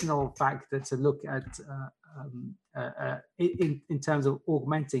additional factor to look at in terms of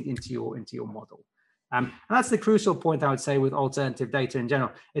augmenting into your model. And that's the crucial point, I would say, with alternative data in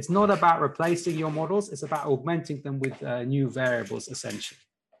general. It's not about replacing your models, it's about augmenting them with new variables, essentially.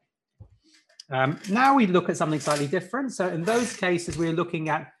 Now we look at something slightly different. So in those cases, we're looking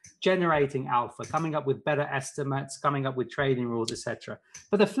at generating alpha, coming up with better estimates, coming up with trading rules, etc.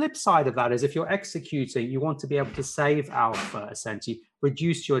 But the flip side of that is if you're executing, you want to be able to save alpha, essentially,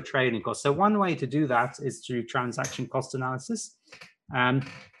 reduce your trading costs. So one way to do that is through transaction cost analysis.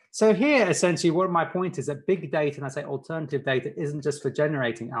 So here, essentially, what my point is that big data, and I say alternative data, isn't just for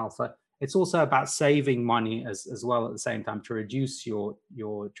generating alpha. It's also about saving money as well at the same time to reduce your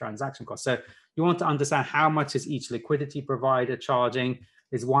transaction costs. So you want to understand how much is each liquidity provider charging?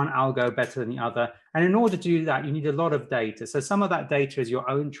 Is one algo better than the other? And in order to do that, you need a lot of data. So some of that data is your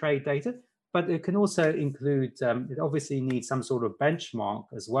own trade data, but it can also include, it obviously needs some sort of benchmark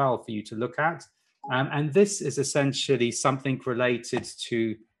as well for you to look at. And this is essentially something related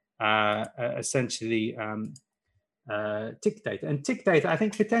to tick data. And tick data, I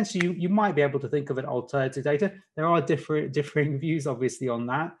think potentially you might be able to think of it alternative data. There are differing views, obviously, on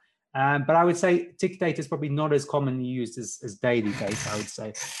that. But I would say tick data is probably not as commonly used as daily data, I would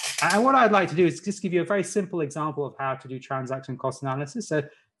say. And what I'd like to do is just give you a very simple example of how to do transaction cost analysis. So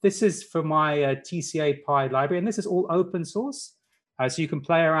this is for my TCA Pi library, and this is all open source. So you can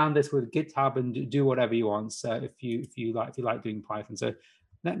play around this with GitHub and do whatever you want. So if you like doing Python. So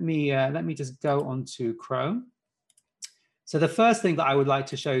let me just go onto Chrome. So the first thing that I would like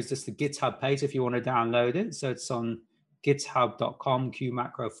to show is just the GitHub page if you want to download it. So it's on github.com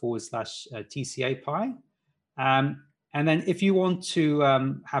qmacro/TCA Pi. And then if you want to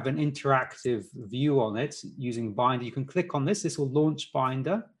have an interactive view on it using Binder, you can click on this. This will launch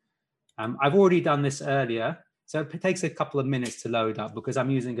Binder. I've already done this earlier. So it takes a couple of minutes to load up because I'm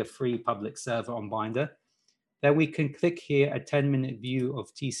using a free public server on Binder. Then we can click here a 10-minute view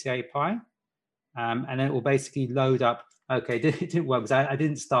of TCA Pi. And then it will basically load up. Okay, it didn't work because I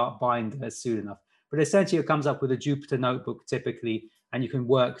didn't start Binder soon enough. But essentially, it comes up with a Jupyter notebook typically, and you can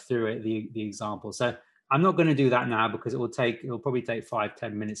work through it, the example. So I'm not going to do that now because it'll probably take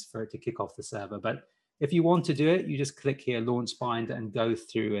 5-10 minutes for it to kick off the server. But if you want to do it, you just click here, Launch Binder, and go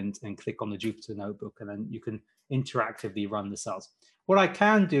through and click on the Jupyter notebook, and then you can interactively run the cells. What I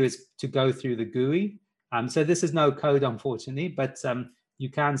can do is to go through the GUI. So this is no code, unfortunately, but you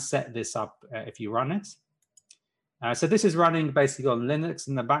can set this up if you run it. So this is running basically on Linux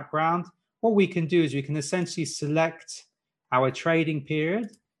in the background. What we can do is we can essentially select our trading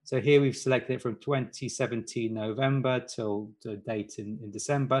period. So here we've selected it from 2017 November till the date in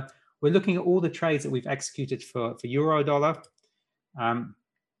December. We're looking at all the trades that we've executed for Eurodollar.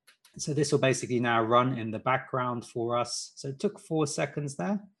 So this will basically now run in the background for us. So it took 4 seconds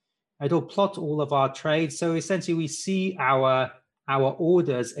there. It'll plot all of our trades. So essentially we see our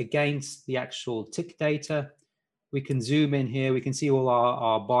orders against the actual tick data. We can zoom in here. We can see all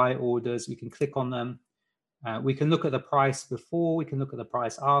our buy orders. We can click on them. We can look at the price before. We can look at the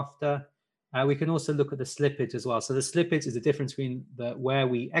price after. We can also look at the slippage as well. So the slippage is the difference between where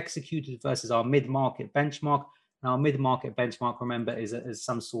we executed versus our mid-market benchmark. Now, our mid-market benchmark, remember, is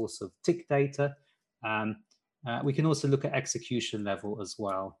some source of tick data. We can also look at execution level as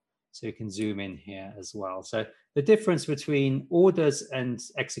well. So you can zoom in here as well. So the difference between orders and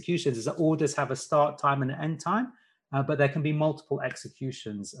executions is that orders have a start time and an end time, but there can be multiple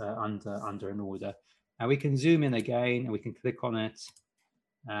executions under an order. And we can zoom in again, and we can click on it,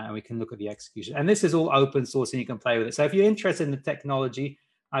 and we can look at the execution. And this is all open source, and you can play with it. So if you're interested in the technology,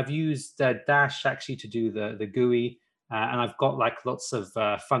 I've used Dash actually to do the GUI, and I've got like lots of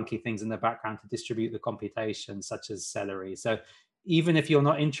funky things in the background to distribute the computation, such as Celery. So even if you're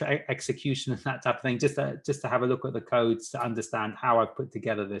not into execution and that type of thing, just to have a look at the codes to understand how I've put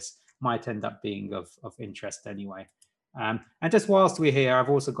together this might end up being of interest anyway. And just whilst we're here, I've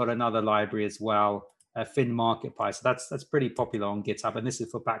also got another library as well, FinMarketPy. So that's pretty popular on GitHub, and this is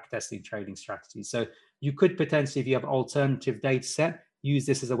for backtesting trading strategies. So you could potentially, if you have alternative data set, use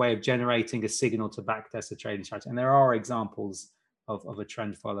this as a way of generating a signal to backtest a trading strategy. And there are examples of a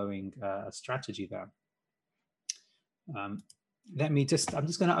trend following strategy there. I'm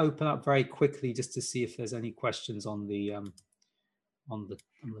just going to open up very quickly just to see if there's any questions on the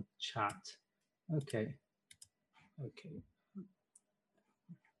chat. Okay.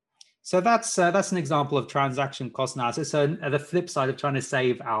 So that's an example of transaction cost analysis. So the flip side of trying to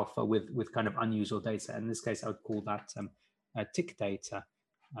save alpha with kind of unusual data. In this case, I would call that tick data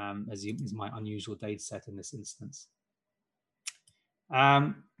is my unusual data set in this instance.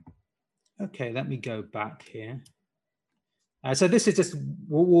 Okay, let me go back here. So this is just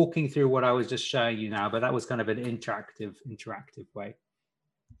walking through what I was just showing you now, but that was kind of an interactive way.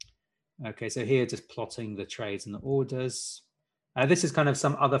 Okay, so here just plotting the trades and the orders. This is kind of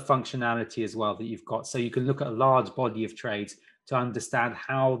some other functionality as well that you've got. So you can look at a large body of trades to understand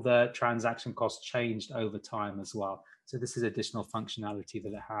how the transaction costs changed over time as well. So this is additional functionality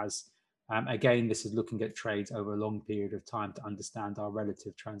that it has. Again, this is looking at trades over a long period of time to understand our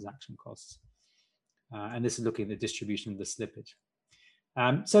relative transaction costs. And this is looking at the distribution of the slippage.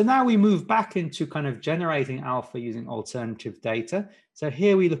 So now we move back into kind of generating alpha using alternative data. So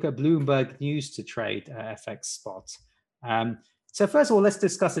here we look at Bloomberg News to trade FX spot. So first of all, let's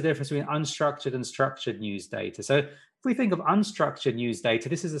discuss the difference between unstructured and structured news data. So if we think of unstructured news data,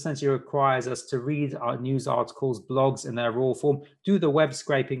 this is essentially requires us to read our news articles, blogs in their raw form, do the web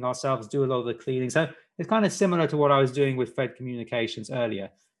scraping ourselves, do a lot of the cleaning. So it's kind of similar to what I was doing with Fed Communications earlier.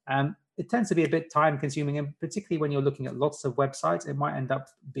 It tends to be a bit time consuming, and particularly when you're looking at lots of websites, it might end up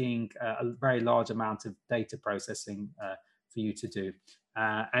being a very large amount of data processing for you to do.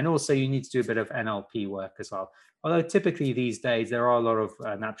 And also you need to do a bit of NLP work as well. Although typically these days there are a lot of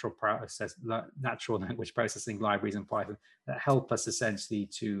natural language processing libraries in Python that help us essentially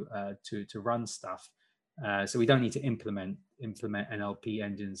to run stuff. So we don't need to implement NLP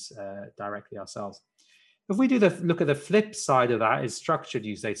engines directly ourselves. If we do look at the flip side of that is structured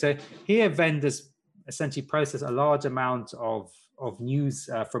news data. So here vendors essentially process a large amount of news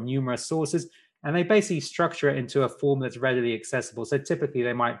from numerous sources, and they basically structure it into a form that's readily accessible. So typically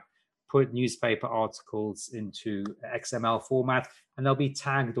they might put newspaper articles into XML format, and they'll be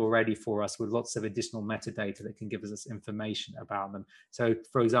tagged already for us with lots of additional metadata that can give us information about them. So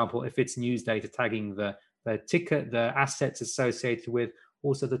for example, if it's news data, tagging the ticker, the assets associated with,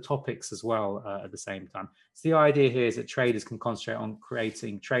 also the topics as well at the same time. So the idea here is that traders can concentrate on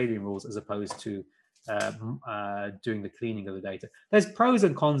creating trading rules as opposed to doing the cleaning of the data. There's pros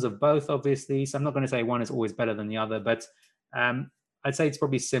and cons of both, obviously. So I'm not going to say one is always better than the other, but I'd say it's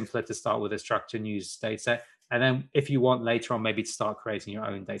probably simpler to start with a structured news data set. And then if you want later on, maybe to start creating your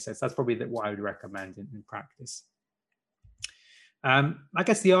own data sets. That's probably what I would recommend in practice. I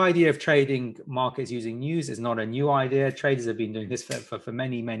guess the idea of trading markets using news is not a new idea. Traders have been doing this for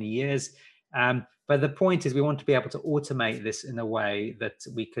many, many years. But the point is we want to be able to automate this in a way that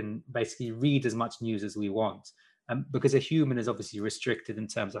we can basically read as much news as we want. Because a human is obviously restricted in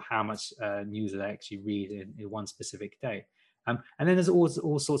terms of how much news they actually read in one specific day. And then there's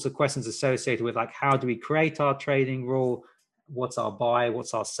all sorts of questions associated with, like, how do we create our trading rule? What's our buy?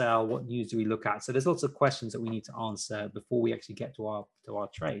 What's our sell? What news do we look at? So there's lots of questions that we need to answer before we actually get to our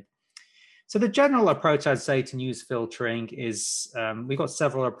trade. So the general approach, I'd say, to news filtering is we've got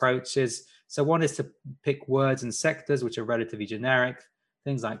several approaches. So one is to pick words and sectors which are relatively generic.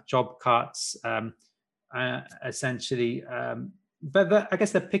 things like job cuts, essentially. But I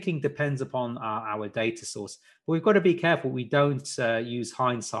guess the picking depends upon our data source. But we've got to be careful we don't use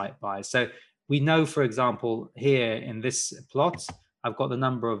hindsight bias. So we know, for example, here in this plot, I've got the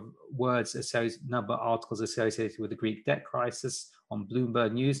number of number of articles associated with the Greek debt crisis on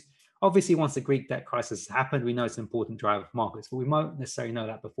Bloomberg News. Obviously, once the Greek debt crisis has happened, we know it's an important driver of markets, but we won't necessarily know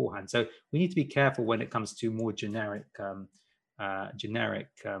that beforehand. So we need to be careful when it comes to more generic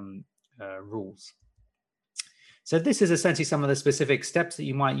rules. So this is essentially some of the specific steps that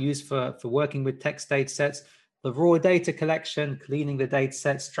you might use for working with text data sets: the raw data collection, cleaning the data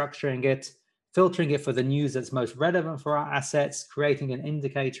set, structuring it, filtering it for the news that's most relevant for our assets, creating an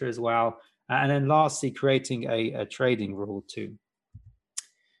indicator as well, and then lastly, creating a trading rule too.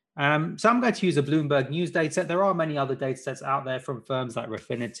 So I'm going to use a Bloomberg News dataset. There are many other datasets out there from firms like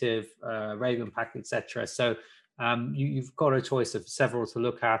Refinitiv, Ravenpack, etc. So you've got a choice of several to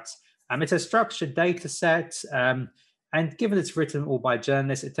look at. It's a structured data set, and given it's written all by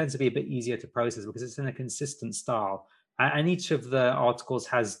journalists, it tends to be a bit easier to process because it's in a consistent style. And each of the articles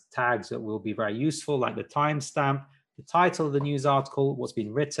has tags that will be very useful, like the timestamp, the title of the news article, what's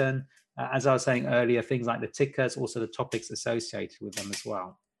been written. As I was saying earlier, things like the tickers, also the topics associated with them as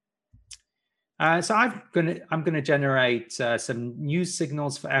well. So I'm going to generate some news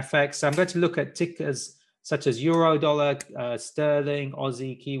signals for FX. So I'm going to look at tickers such as Euro dollar, sterling,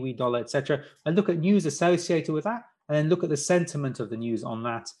 Aussie, Kiwi dollar, etc. And look at news associated with that, and then look at the sentiment of the news on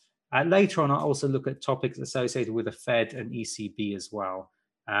that. Later on, I'll also look at topics associated with the Fed and ECB as well.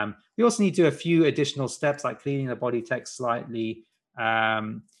 We also need to do a few additional steps like cleaning the body text slightly.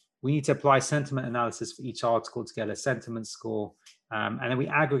 We need to apply sentiment analysis for each article to get a sentiment score. And then we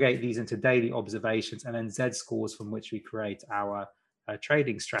aggregate these into daily observations and then Z-scores from which we create our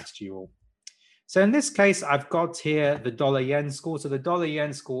trading strategy rule. So in this case, I've got here the dollar-yen score. So the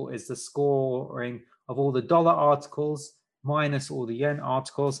dollar-yen score is the scoring of all the dollar articles minus all the yen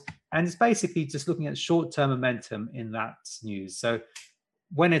articles. And it's basically just looking at short-term momentum in that news. So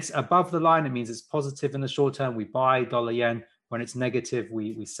when it's above the line, it means it's positive in the short term. We buy dollar-yen. When it's negative,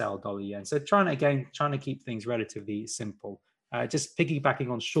 we sell dollar-yen. So trying to keep things relatively simple. Just piggybacking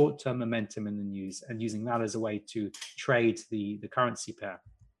on short-term momentum in the news and using that as a way to trade the currency pair.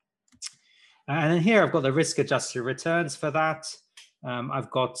 And then here I've got the risk-adjusted returns for that.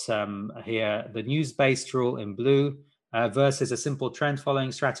 I've got here the news-based rule in blue versus a simple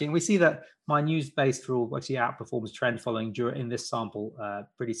trend-following strategy. And we see that my news-based rule actually outperforms trend-following in this sample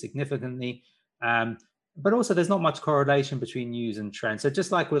pretty significantly. But also there's not much correlation between news and trend. So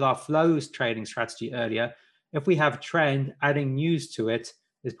just like with our flows trading strategy earlier, if we have trend, adding news to it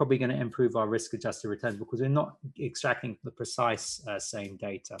is probably going to improve our risk-adjusted returns because we're not extracting the precise same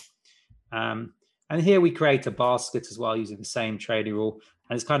data. And here we create a basket as well using the same trading rule.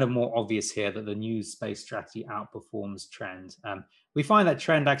 And it's kind of more obvious here that the news-based strategy outperforms trend. We find that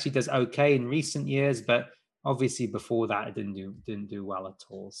trend actually does okay in recent years, but obviously before that it didn't do well at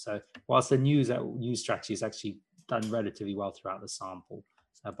all. So whilst the news strategy has actually done relatively well throughout the sample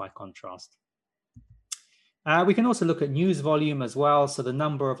by contrast. We can also look at news volume as well. So the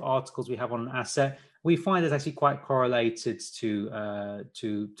number of articles we have on an asset, we find it's actually quite correlated to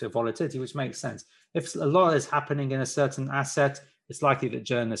volatility, which makes sense. If a lot is happening in a certain asset, it's likely that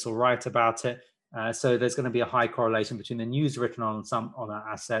journalists will write about it. So there's going to be a high correlation between the news written on that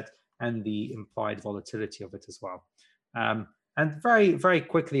asset and the implied volatility of it as well. And very, very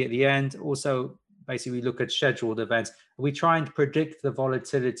quickly at the end, also basically we look at scheduled events. We try and predict the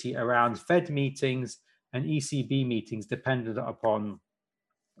volatility around Fed meetings and ECB meetings dependent upon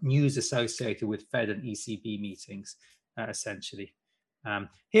news associated with Fed and ECB meetings, essentially.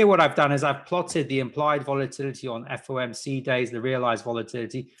 Here what I've done is I've plotted the implied volatility on FOMC days, the realized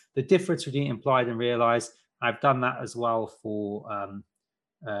volatility, the difference between implied and realized. I've done that as well for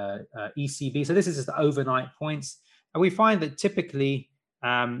ECB. So this is just the overnight points. And we find that typically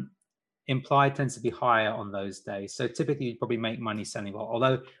implied tends to be higher on those days. So typically you'd probably make money selling vol,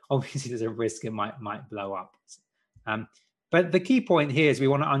 although obviously there's a risk it might blow up. But the key point here is we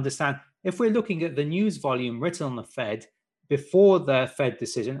want to understand if we're looking at the news volume written on the Fed before the Fed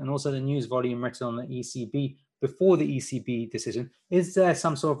decision and also the news volume written on the ECB before the ECB decision, is there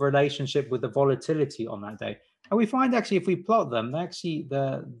some sort of relationship with the volatility on that day? And we find actually if we plot them, actually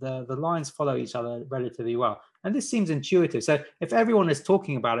the lines follow each other relatively well. And this seems intuitive. So if everyone is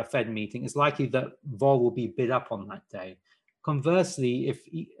talking about a Fed meeting, it's likely that vol will be bid up on that day. Conversely,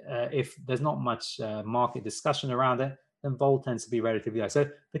 if there's not much market discussion around it, then vol tends to be relatively low. So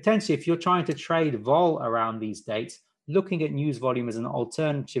potentially if you're trying to trade vol around these dates, looking at news volume as an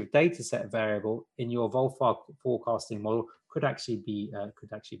alternative data set variable in your vol forecasting model could actually be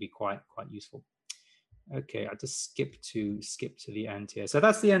quite useful. Okay, I just skip to the end here. So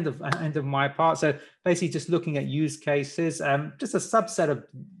that's the end of my part. So basically, just looking at use cases, just a subset of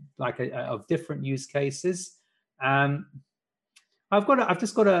of different use cases. I've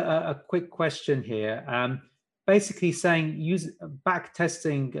just got a quick question here. Basically, saying use back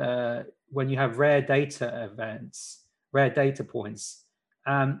testing when you have rare data events, rare data points.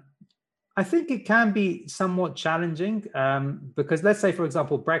 I think it can be somewhat challenging because let's say, for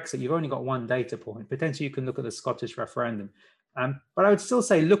example, Brexit, you've only got one data point. Potentially, you can look at the Scottish referendum. But I would still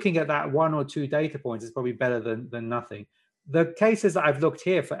say looking at that one or two data points is probably better than nothing. The cases that I've looked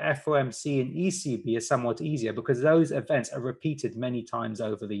here for FOMC and ECB are somewhat easier because those events are repeated many times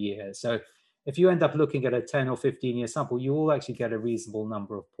over the year. So if you end up looking at a 10 or 15 year sample, you will actually get a reasonable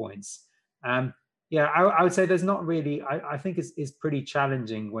number of points. Yeah, I would say there's not really, I think it's pretty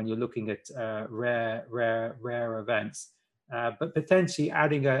challenging when you're looking at rare events, but potentially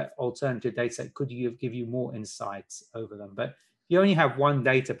adding an alternative data set could give you more insights over them. But you only have one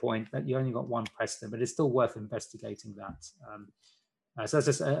data point, but you only got one precedent, but it's still worth investigating that. So that's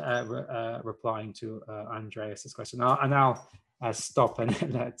just replying to Andreas's question. And I'll stop and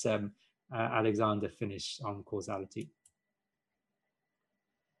let Alexander finish on causality.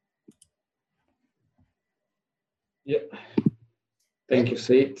 Yeah, thank you,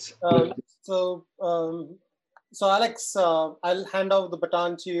 Said. So Alex, I'll hand over the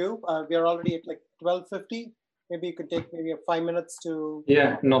baton to you. We are already at like 12:50. Maybe you could take maybe 5 minutes to.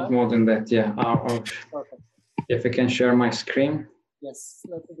 Yeah, not more than that. Yeah, Perfect. If I can share my screen. Yes,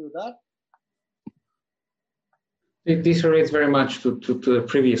 let me do that. This relates very much to the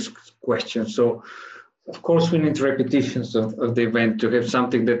previous question. So, of course, we need repetitions of the event to have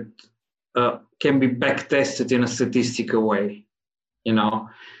something that can be back tested in a statistical way, you know.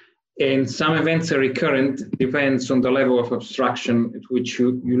 And some events are recurrent, depends on the level of abstraction at which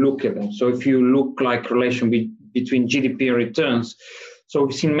you look at them. So if you look like relation between GDP and returns, so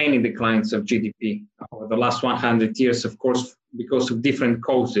we've seen many declines of GDP over the last 100 years, of course, because of different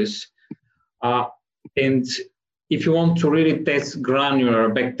causes. And if you want to really test granular,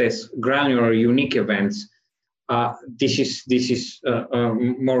 backtest granular unique events, this is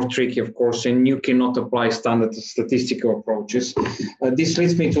more tricky, of course, and you cannot apply standard statistical approaches. This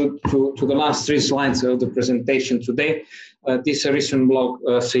leads me to the last 3 slides of the presentation today. This recent blog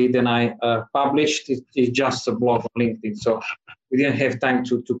Said and I published. It's just a blog on LinkedIn, so we didn't have time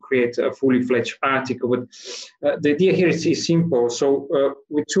to create a fully fledged article. But the idea here is simple. So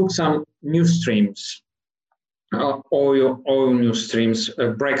we took some news streams. Oil news streams,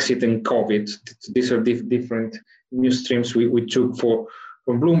 Brexit and COVID. These are different news streams we took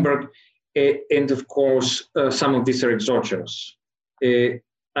from Bloomberg, and of course some of these are exogenous.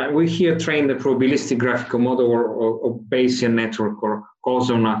 We here train the probabilistic graphical model or Bayesian network or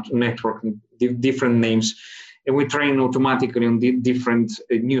causal network, different names, and we train automatically on the different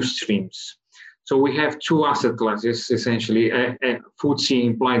news streams. So we have 2 asset classes essentially: FTSE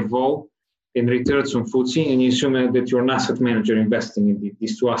implied vol and returns on FTSE, and you assume that you're an asset manager investing in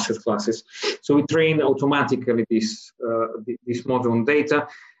these 2 asset classes. So we train automatically this model on data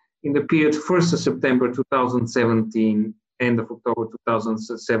in the period 1st of September 2017, end of October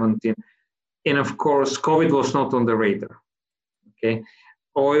 2017. And of course, COVID was not on the radar. Okay,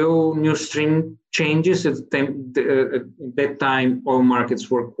 oil news stream changes at that time. Oil markets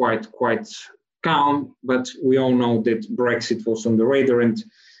were quite calm, but we all know that Brexit was on the radar, and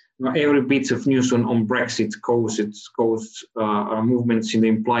every bit of news on Brexit caused movements in the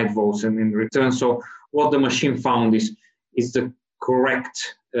implied votes and in return. So what the machine found is the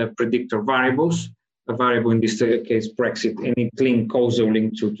correct predictor variables, a variable in this case Brexit, and it linked causal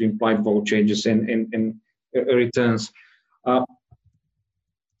link to implied vote changes and returns.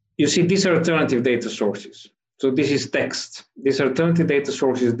 You see, these are alternative data sources. So this is text. These are alternative data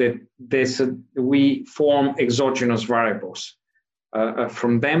sources that we form exogenous variables.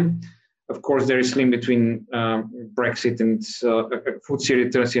 From them, of course, there is link between Brexit and FTSE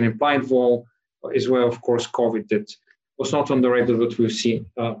returns and implied vol, as well, of course, COVID that was not on the radar, but we'll see.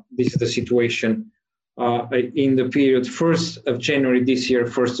 This is the situation in the period 1st of January this year,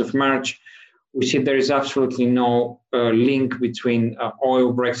 1st of March. We see there is absolutely no link between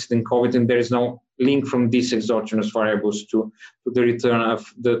oil, Brexit, and COVID, and there is no link from these exogenous variables to the return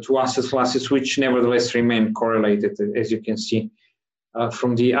of the 2 asset classes, which nevertheless remain correlated, as you can see.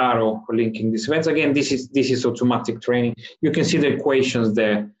 From the arrow linking these events. Again, this is automatic training. You can see the equations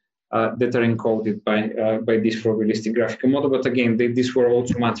there that are encoded by this probabilistic graphical model. But again, these were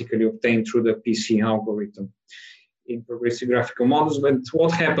automatically obtained through the PC algorithm in probabilistic graphical models. But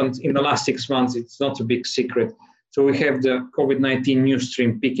what happened in the last 6 months, it's not a big secret. So we have the COVID-19 news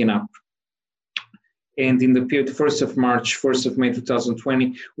stream picking up. And in the period 1st of March, 1st of May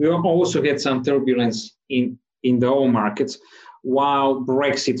 2020, we also had some turbulence in the oil markets, while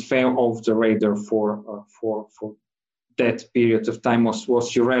Brexit fell off the radar for that period of time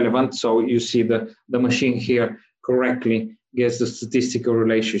was irrelevant. So you see the machine here correctly guess the statistical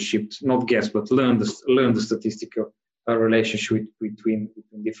relationship, not guess, but learn the statistical relationship between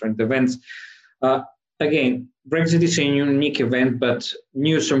different events. Again, Brexit is a unique event, but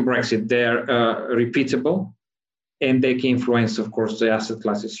news on Brexit, they're repeatable, and they can influence, of course, the asset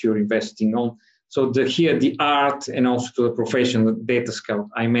classes you're investing on. So here the art, and also to the profession, the data scout,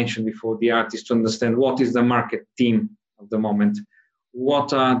 I mentioned before, the art is to understand what is the market theme of the moment,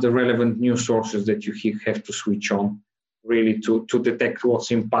 what are the relevant news sources that you have to switch on, really to detect what's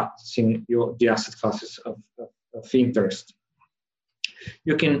impacting the asset classes of interest.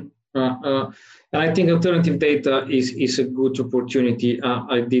 You can, and I think alternative data is a good opportunity.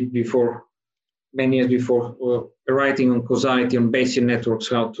 I did before, many years before, writing on causality on Bayesian networks,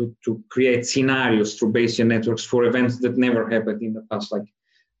 how to create scenarios through Bayesian networks for events that never happened in the past, like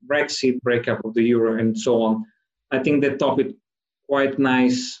Brexit, breakup of the euro, and so on. I think that topic quite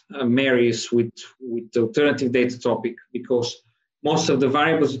nice marries with the alternative data topic, because most of the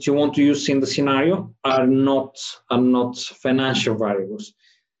variables that you want to use in the scenario are not financial variables.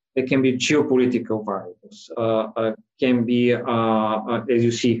 They can be geopolitical variables, can be, as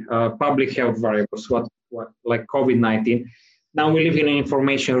you see, public health variables, like COVID-19. Now we live in an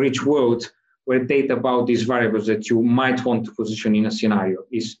information-rich world where data about these variables that you might want to position in a scenario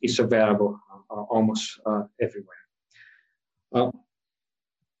is available almost everywhere.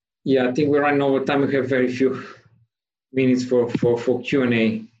 Yeah, I think we're running over time. We have very few minutes for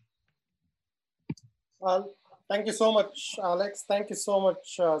Q&A. Thank you so much, Alex. Thank you so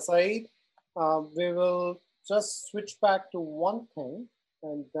much, Saeed. We will just switch back to one thing,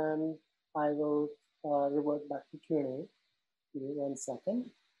 and then I will revert back to Q&A. Give me 1 second.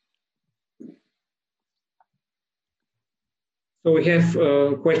 So we have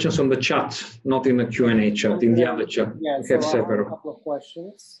questions on the chat, not in the Q&A chat, in the other chat. Yeah, we have several. I have a couple of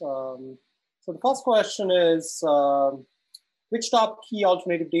questions. So the first question is, which top key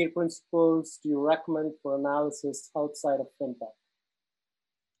alternative data principles do you recommend for analysis outside of FinTech?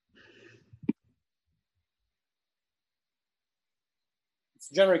 It's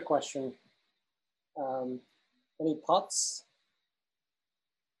a generic question. Any thoughts?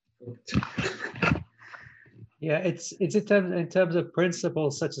 Yeah, it's in terms of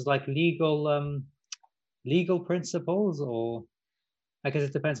principles such as like legal principles, or I guess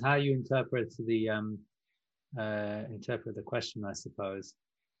it depends how you interpret the question, I suppose.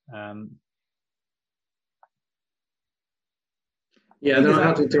 Yeah, I don't know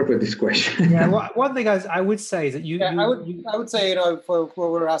how to interpret this question. Yeah, one thing I would say is that I would say, for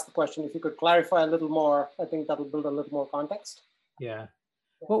whoever asked the question, if you could clarify a little more, I think that'll build a little more context. Yeah.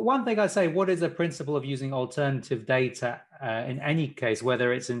 Well, one thing I say, what is the principle of using alternative data in any case,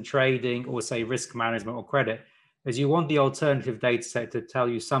 whether it's in trading or say risk management or credit, is you want the alternative data set to tell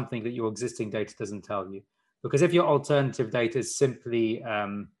you something that your existing data doesn't tell you. Because if your alternative data is simply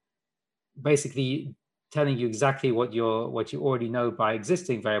basically telling you exactly what you already know by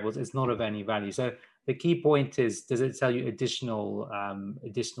existing variables, it's not of any value. So the key point is, does it tell you additional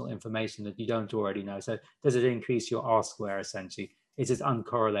information that you don't already know? So does it increase your R square essentially? Is it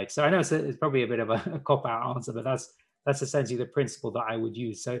uncorrelated? So I know it's probably a bit of a cop-out answer, but that's essentially the principle that I would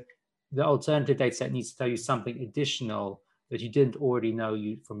use. So the alternative data set needs to tell you something additional that you didn't already know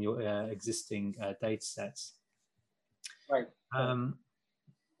from your existing data sets. Right.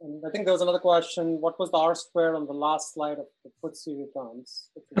 And I think there was another question. What was the R square on the last slide of the FTSE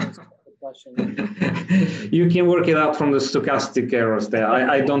returns? You can work it out from the stochastic errors there.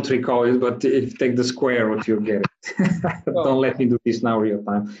 I don't recall it, but if you take the square root, you'll get it. Don't let me do this now real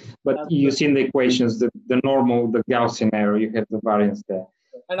time. But you see in the equations, the normal, the Gaussian error, you have the variance there.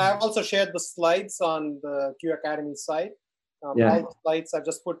 And I've also shared the slides on the Q Academy site. All the slides I've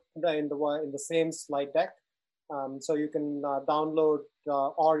just put in the same slide deck. So you can download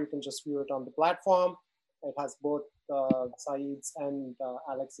or you can just view it on the platform. It has both Saeed's and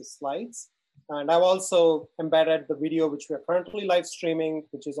Alex's slides. And I've also embedded the video, which we are currently live streaming,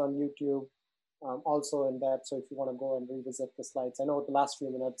 which is on YouTube, also in that. So if you want to go and revisit the slides, I know the last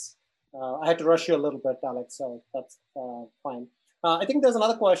few minutes, I had to rush you a little bit, Alex, so that's fine. I think there's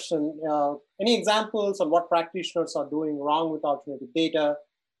another question. Any examples on what practitioners are doing wrong with alternative data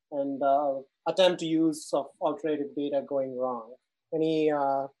and attempt to use of alternative data going wrong?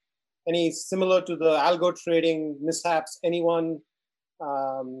 Any similar to the algo trading mishaps anyone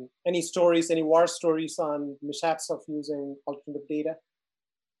Any stories, any war stories on mishaps of using alternative data?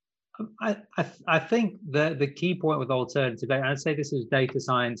 I think the key point with alternative data, I'd say this is data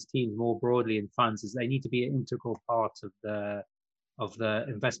science teams more broadly in funds, is they need to be an integral part of the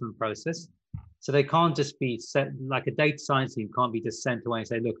investment process. So they can't just be set, like a data science team can't be just sent away and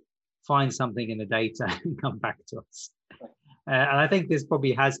say, look, find something in the data and come back to us. And I think this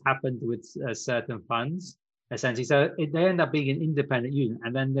probably has happened with certain funds, essentially. So they end up being an independent unit,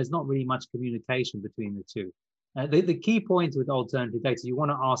 and then there's not really much communication between the two. The key point with alternative data, you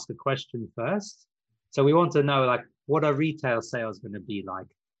want to ask a question first. So we want to know, like, what are retail sales going to be like?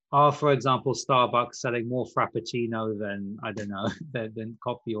 Are, for example, Starbucks selling more Frappuccino than, I don't know, than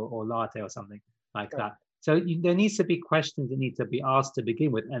coffee or latte or something like that? So there needs to be questions that need to be asked to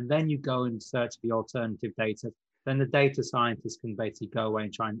begin with, and then you go and search the alternative data. Then the data scientists can basically go away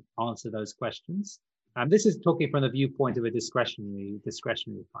and try and answer those questions. This is talking from the viewpoint of a discretionary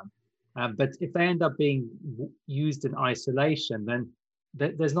fund. But if they end up being used in isolation, then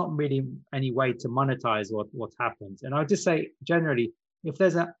there's not really any way to monetize what happens. And I'll just say, generally,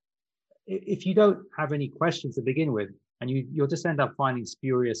 if you don't have any questions to begin with, and you'll just end up finding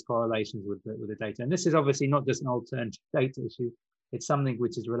spurious correlations with the data. And this is obviously not just an alternative data issue. It's something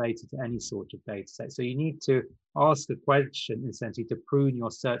which is related to any sort of data set. So you need to ask a question essentially to prune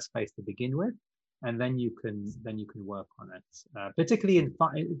your search space to begin with, and then you can work on it. Particularly in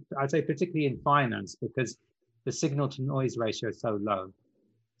finance, because the signal to noise ratio is so low.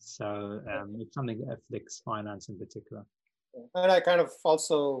 So it's something that afflicts finance in particular. And I kind of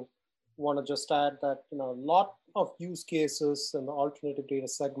also want to just add that a lot of use cases in the alternative data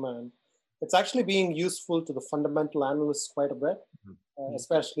segment, it's actually being useful to the fundamental analysts quite a bit,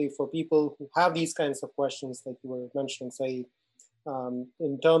 especially for people who have these kinds of questions that you were mentioning, say,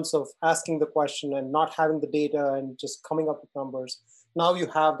 in terms of asking the question and not having the data and just coming up with numbers. Now you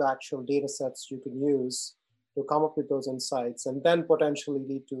have the actual data sets you can use to come up with those insights, and then potentially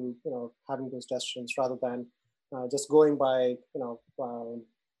lead to having those decisions rather than just going by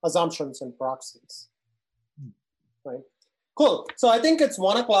assumptions and proxies. Right. Cool. So I think it's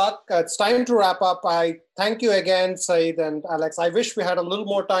 1 o'clock. It's time to wrap up. I thank you again, Saeed and Alex. I wish we had a little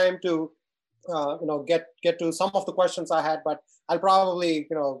more time to get to some of the questions I had, but I'll probably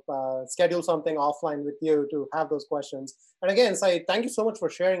schedule something offline with you to have those questions. And again, Saeed, thank you so much for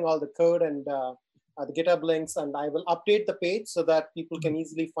sharing all the code and the GitHub links, and I will update the page so that people can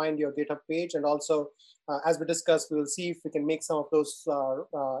easily find your GitHub page. And also, as we discussed, we will see if we can make some of those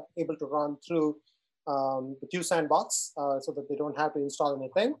able to run through the Q Sandbox so that they don't have to install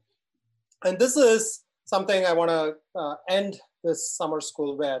anything. And this is something I want to end this summer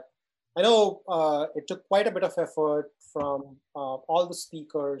school with. I know it took quite a bit of effort from all the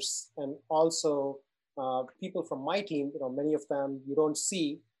speakers and also people from my team. Many of them you don't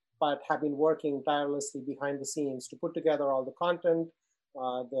see, but have been working tirelessly behind the scenes to put together all the content,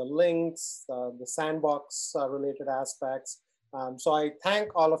 the links, the sandbox related aspects. So I thank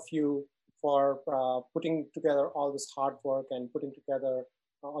all of you for putting together all this hard work and putting together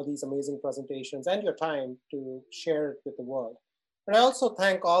all these amazing presentations and your time to share it with the world. And I also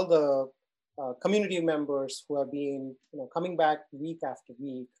thank all the community members who have been coming back week after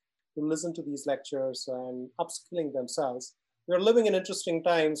week to listen to these lectures and upskilling themselves. We're living in interesting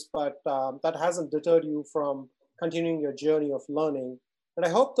times, but that hasn't deterred you from continuing your journey of learning. And I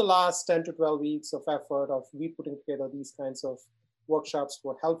hope the last 10 to 12 weeks of effort of we putting together these kinds of workshops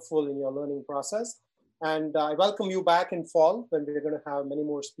were helpful in your learning process. And I welcome you back in fall when we're going to have many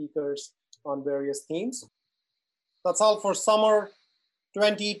more speakers on various themes. That's all for summer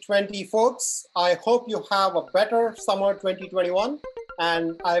 2020, folks. I hope you have a better summer 2021,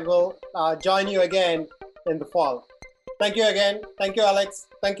 and I will join you again in the fall. Thank you again. Thank you, Alex.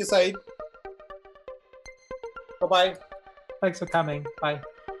 Thank you, Saeed. Bye-bye. Thanks for coming. Bye.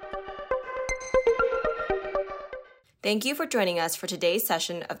 Thank you for joining us for today's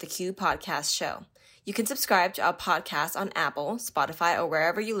session of the Q Podcast Show. You can subscribe to our podcast on Apple, Spotify, or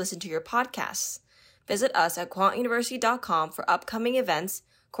wherever you listen to your podcasts. Visit us at quantuniversity.com for upcoming events,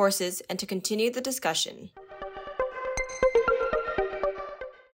 courses, and to continue the discussion.